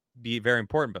should be very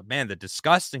important, but man, the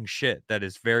disgusting shit that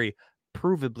is very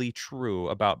provably true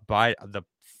about the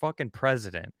fucking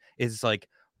president is like,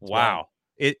 wow.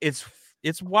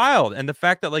 It's wild. And the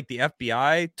fact that like the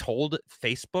FBI told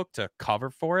Facebook to cover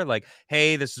for it, like,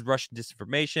 hey, this is Russian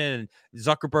disinformation, and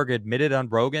Zuckerberg admitted on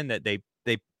Rogan that they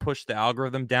pushed the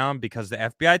algorithm down because the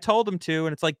FBI told them to,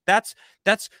 and it's like, that's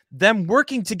them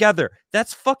working together.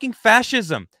 That's fucking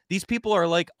fascism. These people are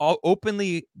like all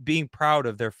openly being proud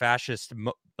of their fascist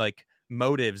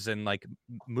motives and like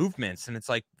movements, and it's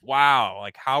like, wow,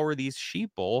 like, how are these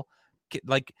sheeple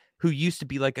like who used to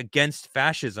be like against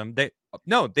fascism? They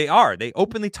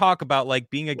openly talk about like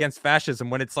being against fascism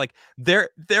when it's like they're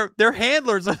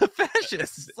handlers of the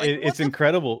fascists. It's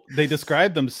incredible. They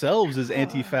describe themselves as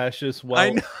anti-fascist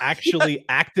while actually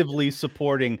actively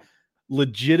supporting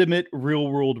legitimate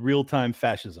real-time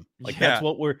fascism. Like, that's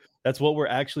what we're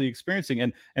actually experiencing.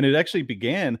 And it actually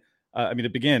began,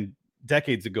 it began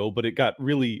decades ago, but it got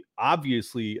really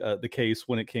obviously the case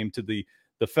when it came to the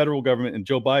federal government and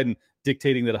Joe Biden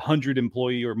dictating that 100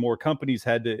 employee or more companies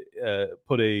had to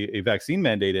put a vaccine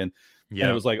mandate in. And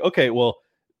it was like, okay, well,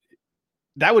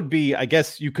 that would be, I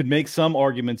guess you could make some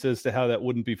arguments as to how that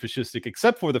wouldn't be fascistic,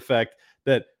 except for the fact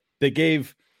that they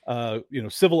gave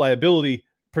civil liability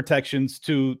protections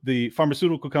to the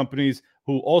pharmaceutical companies,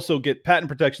 who also get patent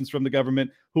protections from the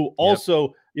government, who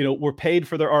also were paid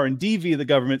for their R&D via the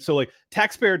government. So like,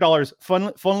 taxpayer dollars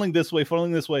funneling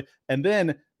this way, and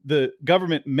then the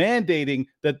government mandating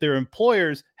that their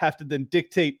employers have to then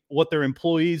dictate what their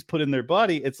employees put in their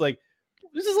body. It's like,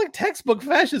 this is like textbook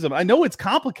fascism. I know it's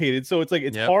complicated, so it's like,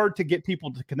 it's hard to get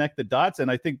people to connect the dots. And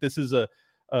I think this is a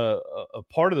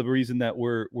part of the reason that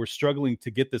we're struggling to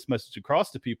get this message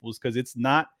across to people, is because it's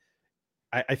not.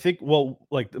 I think, well,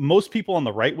 like, most people on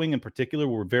the right wing in particular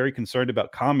were very concerned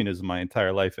about communism my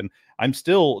entire life, and I'm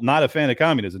still not a fan of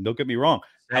communism. Don't get me wrong.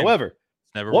 Same. However,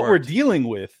 what we're dealing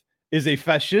with is a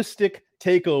fascistic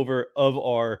takeover of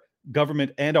our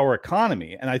government and our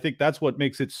economy. And I think that's what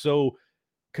makes it so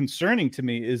concerning to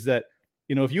me, is that,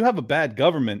 if you have a bad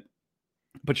government,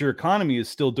 but your economy is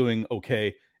still doing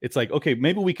okay, it's like, okay,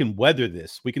 maybe we can weather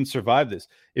this. We can survive this.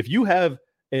 If you have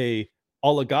a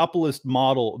oligopolist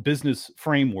model business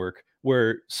framework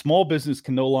where small business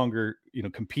can no longer,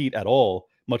 compete at all,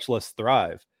 much less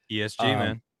thrive. ESG,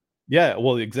 man. Yeah,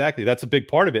 well, exactly. That's a big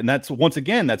part of it. And that's, once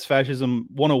again, that's fascism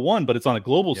 101, but it's on a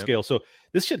global scale. So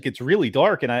this shit gets really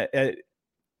dark. And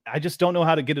I just don't know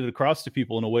how to get it across to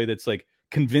people in a way that's like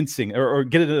convincing, or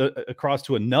get it across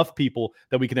to enough people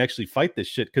that we can actually fight this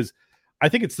shit. Because I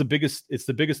think it's the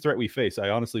biggest threat we face. I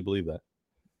honestly believe that.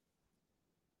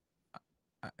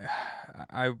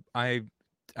 I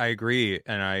agree.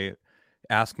 And I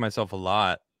ask myself a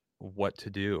lot what to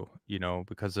do,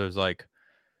 because there's like,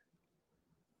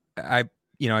 I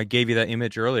gave you that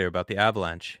image earlier about the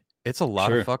avalanche. It's a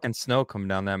lot of fucking snow coming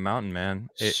down that mountain, man.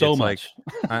 It's much.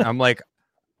 Like,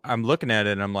 I'm looking at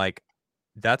it and I'm like,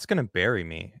 that's gonna bury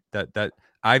me. That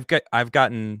I've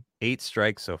gotten 8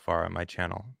 strikes so far on my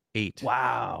channel. 8.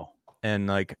 Wow. And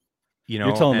like,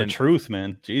 you're telling the truth,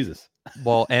 man. Jesus.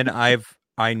 Well, and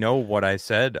I know what I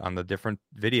said on the different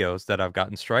videos that I've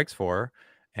gotten strikes for,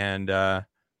 and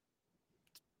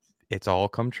it's all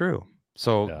come true.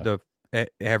 So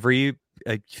every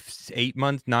 8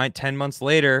 months, 9-10 months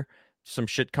later, some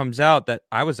shit comes out that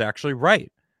I was actually right,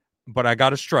 but I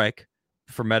got a strike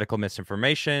for medical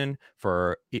misinformation,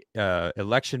 for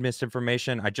election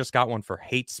misinformation. I just got one for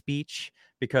hate speech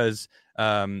because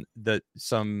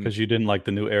because you didn't like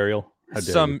the new Ariel.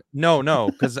 Because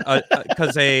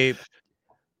a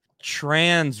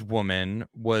trans woman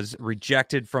was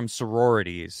rejected from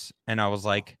sororities, and I was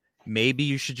like, maybe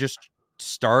you should just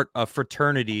start a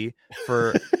fraternity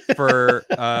for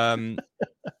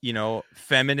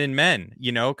feminine men,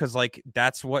 because like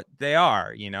that's what they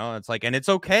are, it's like, and it's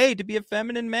okay to be a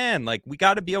feminine man. Like we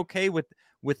got to be okay with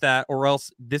that, or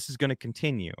else this is going to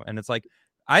continue. And it's like,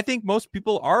 I think most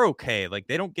people are okay, like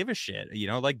they don't give a shit,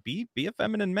 like be a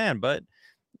feminine man. But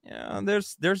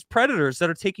there's predators that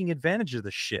are taking advantage of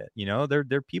the shit.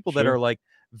 They're people that are like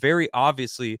very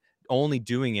obviously only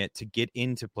doing it to get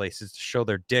into places to show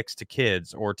their dicks to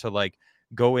kids, or to like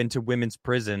go into women's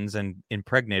prisons and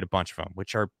impregnate a bunch of them,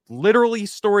 which are literally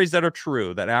stories that are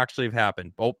true, that actually have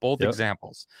happened. Both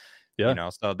examples.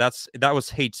 So that was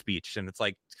hate speech, and it's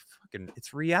like, fucking,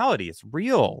 it's reality. It's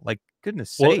real. Like,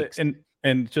 goodness sakes.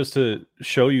 And just to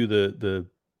show you the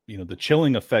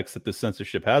chilling effects that the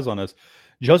censorship has on us,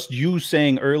 just you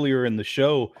saying earlier in the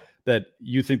show that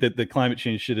you think that the climate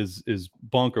change shit is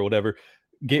bunk or whatever,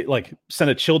 sent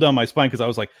a chill down my spine, because I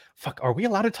was like, fuck, are we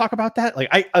allowed to talk about that? Like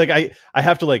I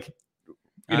have to like,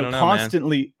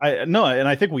 constantly, and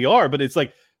I think we are, but it's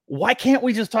like, why can't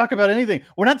we just talk about anything?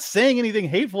 We're not saying anything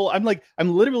hateful. I'm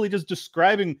literally just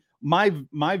describing my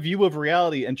view of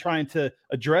reality and trying to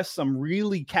address some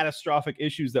really catastrophic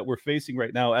issues that we're facing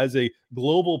right now as a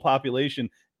global population.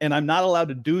 And I'm not allowed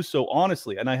to do so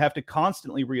honestly. And I have to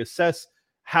constantly reassess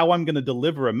how I'm going to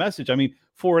deliver a message. I mean,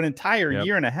 for an entire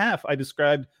year and a half, I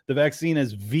described the vaccine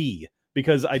as V,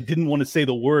 because I didn't want to say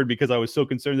the word, because I was so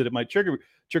concerned that it might trigger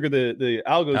the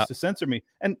algos to censor me.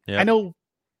 And I know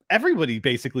everybody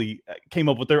basically came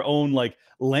up with their own like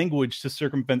language to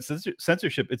circumvent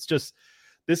censorship. It's just,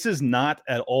 this is not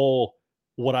at all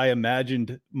what I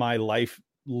imagined my life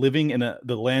living in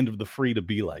the land of the free to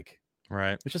be like.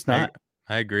 Right. It's just not.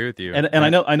 I agree with you. And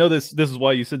I know this is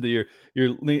why you said that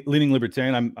you're leaning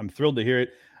libertarian. I'm thrilled to hear it.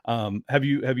 Have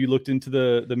you looked into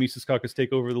the Mises Caucus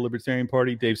takeover of the Libertarian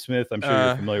Party? Dave Smith, I'm sure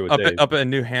you're familiar with Dave. Up in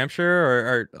New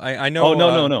Hampshire, or I know.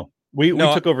 Oh no. We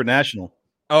took over national.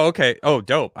 Oh, okay. Oh,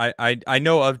 dope. I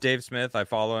know of Dave Smith. I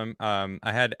follow him.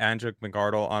 I had Angela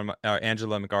McArdle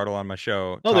on my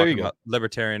show. Oh, there you go. About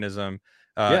libertarianism.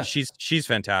 She's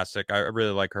fantastic. I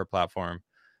really like her platform.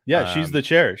 Yeah, she's the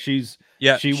chair. She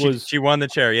won the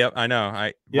chair. Yep, I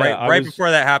know. Right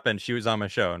before that happened, she was on my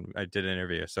show and I did an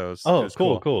interview. So it was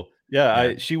cool. Yeah,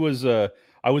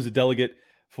 I was a delegate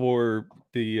for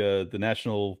the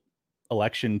national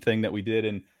election thing that we did,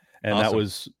 and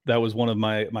awesome. that was one of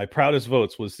my proudest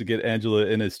votes, was to get Angela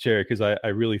in as chair, because I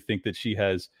really think that she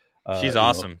has. She's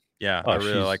awesome. I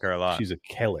really like her a lot. She's a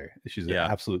killer. She's an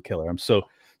absolute killer. I'm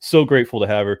so grateful to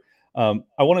have her.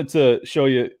 I wanted to show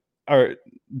you.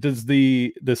 Does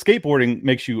the skateboarding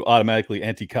makes you automatically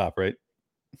anti-cop, right?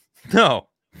 No,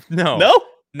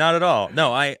 not at all.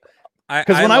 No,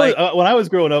 because when I was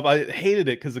growing up, I hated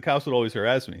it because the cops would always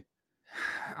harass me.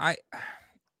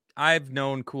 I've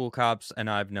known cool cops and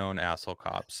I've known asshole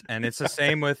cops, and it's the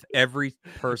same with every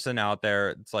person out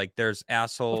there. It's like there's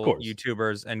asshole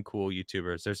YouTubers and cool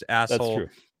YouTubers. There's asshole,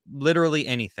 literally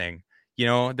anything.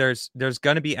 There's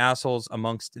going to be assholes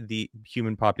amongst the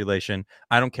human population.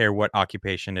 I don't care what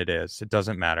occupation it is. It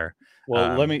doesn't matter.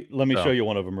 Well, let me show you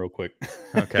one of them real quick.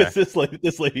 Okay. this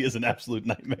lady is an absolute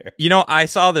nightmare. I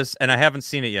saw this and I haven't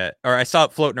seen it yet, or I saw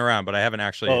it floating around, but I haven't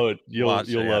actually. Oh, you'll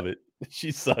love it.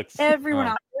 She sucks. Everyone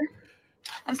out there.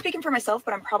 I'm speaking for myself,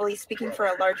 but I'm probably speaking for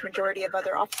a large majority of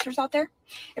other officers out there.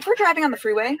 If we're driving on the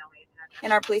freeway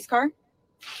in our police car,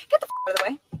 get the out of the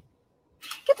way.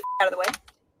 Get the out of the way.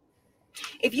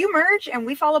 If you merge and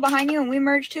we follow behind you and we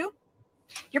merge too,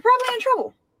 you're probably in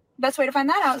trouble. Best way to find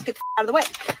that out is get the out of the way.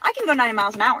 I can go 90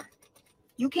 miles an hour.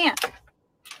 You can't.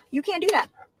 You can't do that.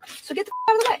 So get the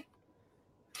out of the way.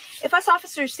 If us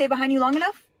officers stay behind you long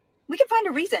enough, we can find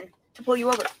a reason to pull you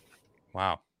over.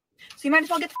 Wow. So you might as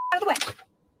well get the out of the way.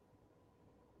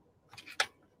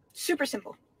 Super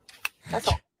simple. That's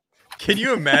all. Can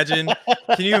you imagine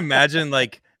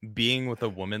like being with a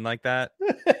woman like that?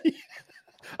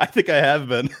 I think I have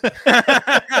been.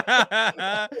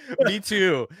 Me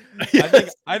too.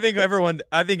 Yes. I think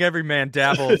every man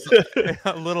dabbles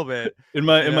a little bit. In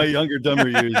my younger, dumber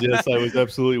years, yes, I was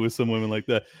absolutely with some women like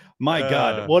that. My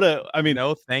God,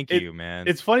 no, thank you, man.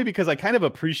 It's funny because I kind of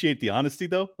appreciate the honesty,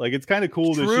 though. Like, it's kind of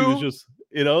cool that she was just,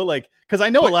 because I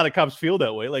know a lot of cops feel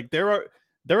that way. Like, they're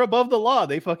above the law.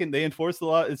 They enforce the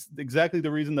law. It's exactly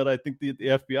the reason that I think the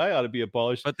FBI ought to be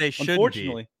abolished. But they should.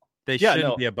 Unfortunately. They Yeah,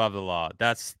 shouldn't no. be above the law.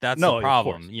 That's No, the of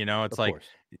problem. course. You know, it's Of like, course.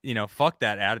 you know, fuck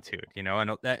that attitude, you know,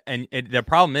 and the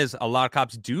problem is a lot of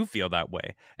cops do feel that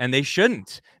way, and they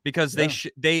shouldn't, because Yeah.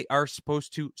 they are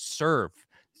supposed to serve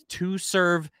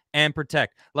and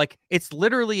protect. Like, it's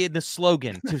literally in the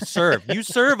slogan, to serve. You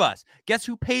serve us. Guess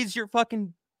who pays your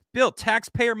fucking bill?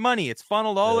 Taxpayer money. It's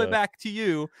funneled all the way Yeah. back to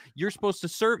you. You're supposed to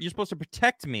serve. You're supposed to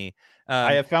protect me.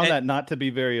 I have found and- that not to be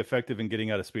very effective in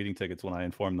getting out of speeding tickets when I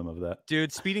inform them of that.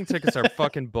 Dude, speeding tickets are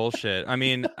fucking bullshit. I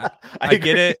mean, I get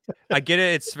agree. it. I get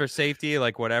it. It's for safety,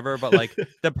 like whatever. But like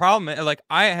the problem, like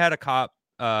I had a cop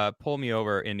pull me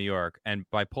over in New York, and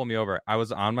by pull me over, I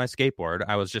was on my skateboard.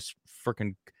 I was just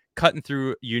freaking cutting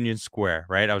through Union Square,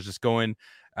 right? I was just going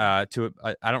I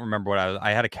don't remember what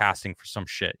I had a casting for some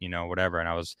shit, you know, whatever.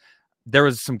 And there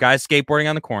was some guys skateboarding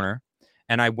on the corner.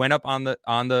 And I went up on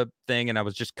the thing, and I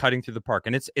was just cutting through the park.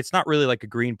 And it's not really like a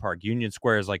green park. Union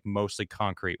Square is like mostly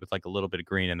concrete with like a little bit of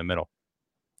green in the middle.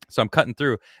 So I'm cutting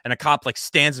through, and a cop like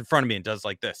stands in front of me and does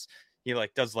like this. He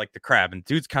like does like the crab, and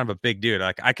dude's kind of a big dude.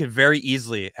 Like I could very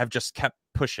easily have just kept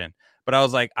pushing, but I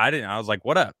was like, I didn't. I was like,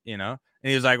 what up, you know? And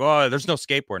he was like, oh, there's no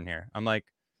skateboarding here. I'm like,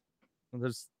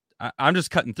 well, I'm just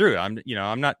cutting through. I'm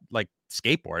not like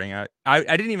skateboarding. I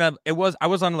didn't even have, I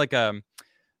was on like a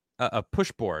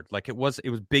push board. Like it was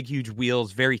big, huge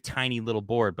wheels, very tiny little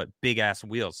board, but big ass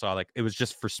wheels. So it was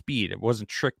just for speed. It wasn't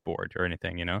trick board or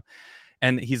anything, you know?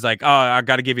 And he's like, oh, I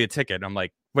got to give you a ticket. And I'm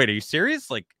like, wait, are you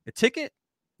serious? Like a ticket,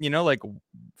 you know, like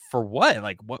for what?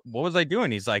 Like, what was I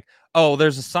doing? He's like, oh,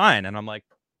 there's a sign. And I'm like,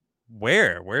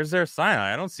 where's there a sign?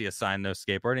 I don't see a sign, no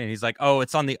skateboarding. And he's like, oh,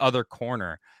 it's on the other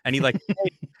corner. And he like,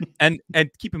 and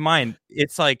keep in mind,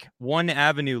 it's like 1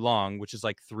 avenue long, which is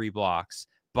like 3 blocks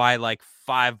by like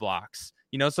 5 blocks,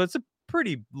 you know, so it's a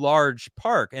pretty large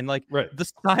park. And like the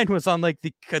sign was on like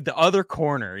the other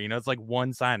corner, you know, it's like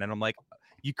one sign. And I'm like,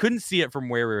 you couldn't see it from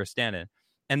where we were standing.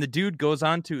 And the dude goes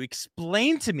on to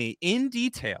explain to me in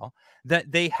detail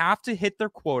that they have to hit their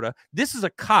quota. This is a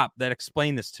cop that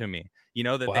explained this to me, you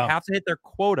know, that they have to hit their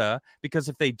quota, because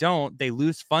if they don't, they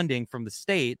lose funding from the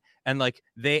state. And like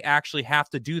they actually have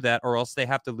to do that, or else they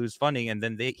have to lose funding. And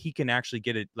then he can actually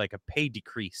get it like a pay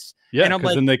decrease. Yeah, and I'm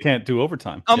because like, then they can't do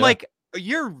overtime. I'm like,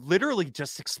 you're literally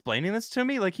just explaining this to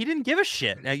me. Like he didn't give a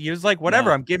shit. He was like,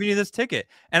 whatever, I'm giving you this ticket.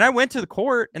 And I went to the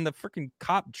court, and the freaking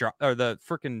the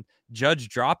freaking judge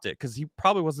dropped it, because he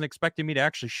probably wasn't expecting me to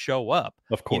actually show up.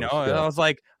 Of course, you know, and I was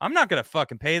like, I'm not gonna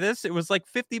fucking pay this. It was like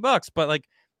 $50, but like,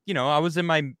 you know, I was in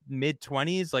my mid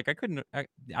 20s. Like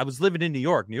I was living in New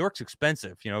York. New York's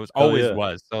expensive. You know, it was always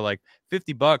was. So like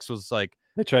 $50 was like,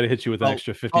 they try to hit you with an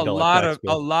extra $50.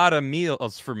 A lot of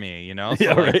meals for me, you know. So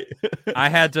yeah, like, right. I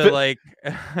had to like,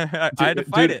 I had to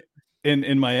fight it.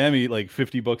 In Miami, like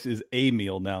 $50 is a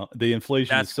meal now. The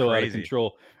inflation is so out of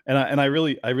control, and I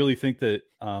really think that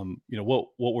you know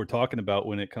what we're talking about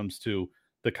when it comes to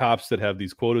the cops that have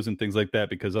these quotas and things like that,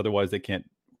 because otherwise they can't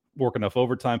work enough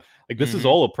overtime. Like this is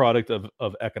all a product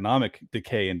of economic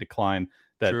decay and decline.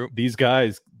 That these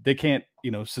guys, they can't, you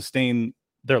know, sustain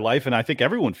their life, and I think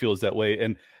everyone feels that way.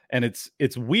 And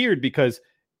it's weird, because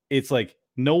it's like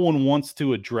no one wants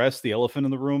to address the elephant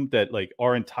in the room, that like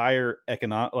our entire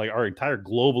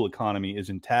global economy is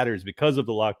in tatters because of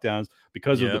the lockdowns,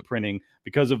 because of the printing,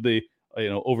 because of the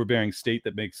overbearing state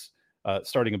that makes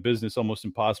starting a business almost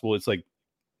impossible. It's like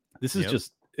this is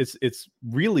just it's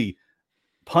really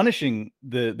punishing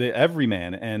the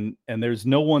everyman, and there's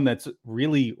no one that's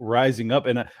really rising up.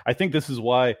 And I think this is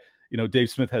why, you know, Dave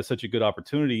Smith has such a good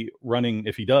opportunity running,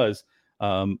 if he does,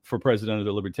 for president of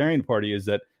the Libertarian Party, is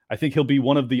that I think he'll be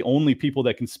one of the only people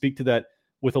that can speak to that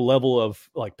with a level of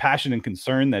like passion and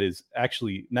concern that is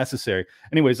actually necessary.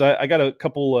 Anyways, I got a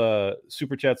couple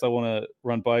super chats I want to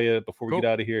run by you before we get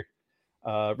out of here.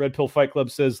 Red Pill Fight Club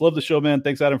says, love the show, man.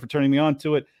 Thanks, Adam, for turning me on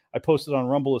to it. I posted on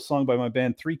Rumble a song by my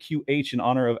band 3QH in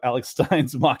honor of Alex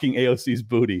Steins mocking AOC's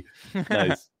booty.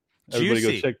 Nice. Everybody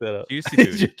go check that out. Juicy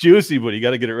booty. Juicy booty. You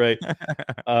got to get it right.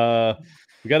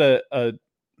 We got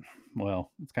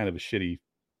well, it's kind of a shitty.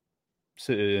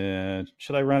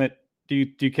 Should I run it? Do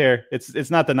you care?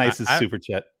 It's not the nicest super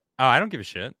chat. Oh, I don't give a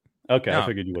shit. Okay, no. I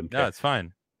figured you wouldn't. No, it's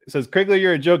fine. It says, Craigler,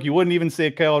 you're a joke. You wouldn't even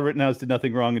say Kyle Rittenhouse did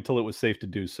nothing wrong until it was safe to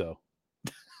do so.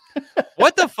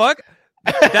 What the fuck?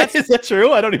 Is that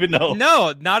true? I don't even know.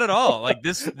 No, not at all. Like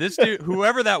this dude,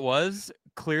 whoever that was,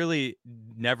 clearly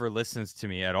never listens to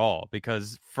me at all,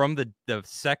 because from the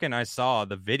second I saw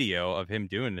the video of him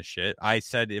doing the shit, I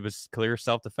said it was clear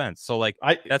self-defense. So like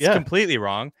that's completely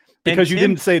wrong. Because you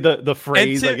didn't say the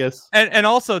phrase, I guess. And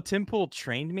also Tim Pool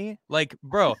trained me. Like,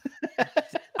 bro,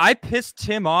 I pissed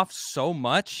Tim off so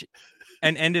much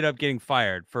and ended up getting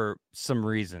fired for some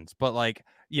reasons. But like,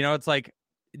 you know, it's like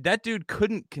that dude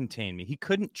couldn't contain me. He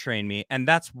couldn't train me, and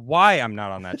that's why I'm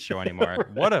not on that show anymore.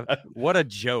 What a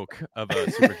joke of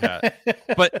a super chat.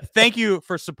 But thank you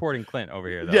for supporting Clint over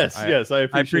here, though. Yes, I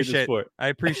appreciate the support. I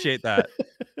appreciate that.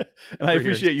 And I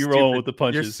appreciate you rolling with the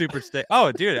punches. You're super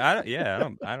Oh, dude, I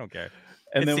don't care.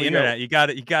 And it's then the internet. You got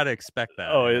to expect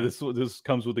that. Oh, yeah, this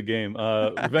comes with the game.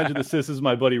 Revenge of the Sis is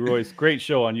my buddy Royce. Great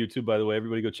show on YouTube, by the way.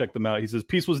 Everybody go check them out. He says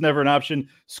peace was never an option.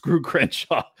 Screw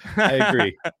Crenshaw. I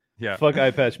agree. Yeah. Fuck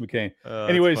Eye Patch McCain.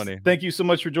 Anyways, thank you so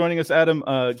much for joining us, Adam.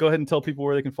 Go ahead and tell people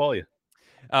where they can follow you.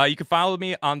 You can follow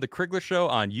me on The Crigler Show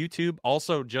on YouTube.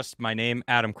 Also, just my name,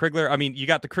 Adam Crigler. I mean, you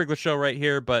got The Crigler Show right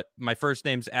here, but my first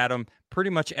name's Adam. Pretty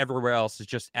much everywhere else is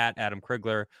just at Adam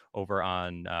Crigler over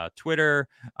on Twitter,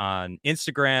 on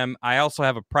Instagram. I also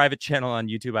have a private channel on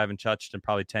YouTube I haven't touched in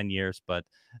probably 10 years, but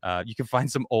you can find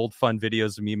some old fun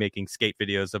videos of me making skate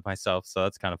videos of myself. So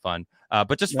that's kind of fun.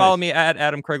 But just follow me at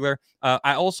Adam Crigler.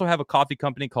 I also have a coffee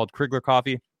company called Crigler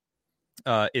Coffee.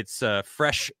 It's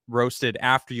fresh roasted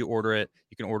after you order it.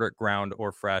 You can order it ground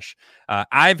or fresh.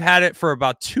 I've had it for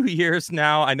about 2 years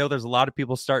now. I know there's a lot of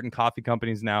people starting coffee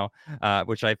companies now,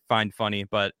 which I find funny,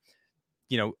 but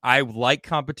I like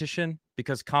competition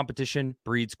because competition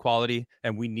breeds quality,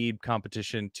 and we need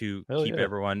competition to keep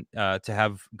everyone to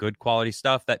have good quality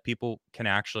stuff that people can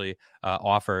actually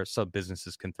offer so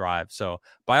businesses can thrive. So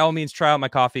by all means, try out my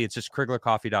coffee. It's just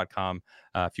kriglercoffee.com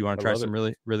if you want to try some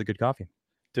really, really good coffee.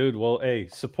 Dude, well, hey,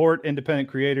 support independent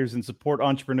creators and support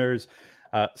entrepreneurs.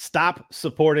 Stop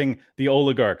supporting the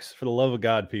oligarchs, for the love of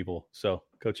God, people. So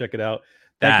go check it out.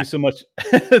 Thank you so much.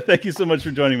 Thank you so much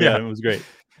for joining me, Adam. It was great.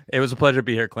 It was a pleasure to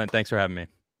be here, Clint. Thanks for having me.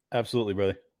 Absolutely,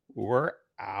 brother. We're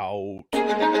out.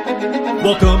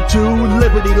 Welcome to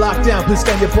Liberty Lockdown. Please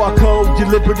scan your barcode. Your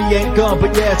liberty ain't gone,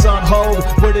 but yeah, it's on hold.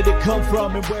 Where did it come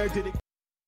from and where did it go?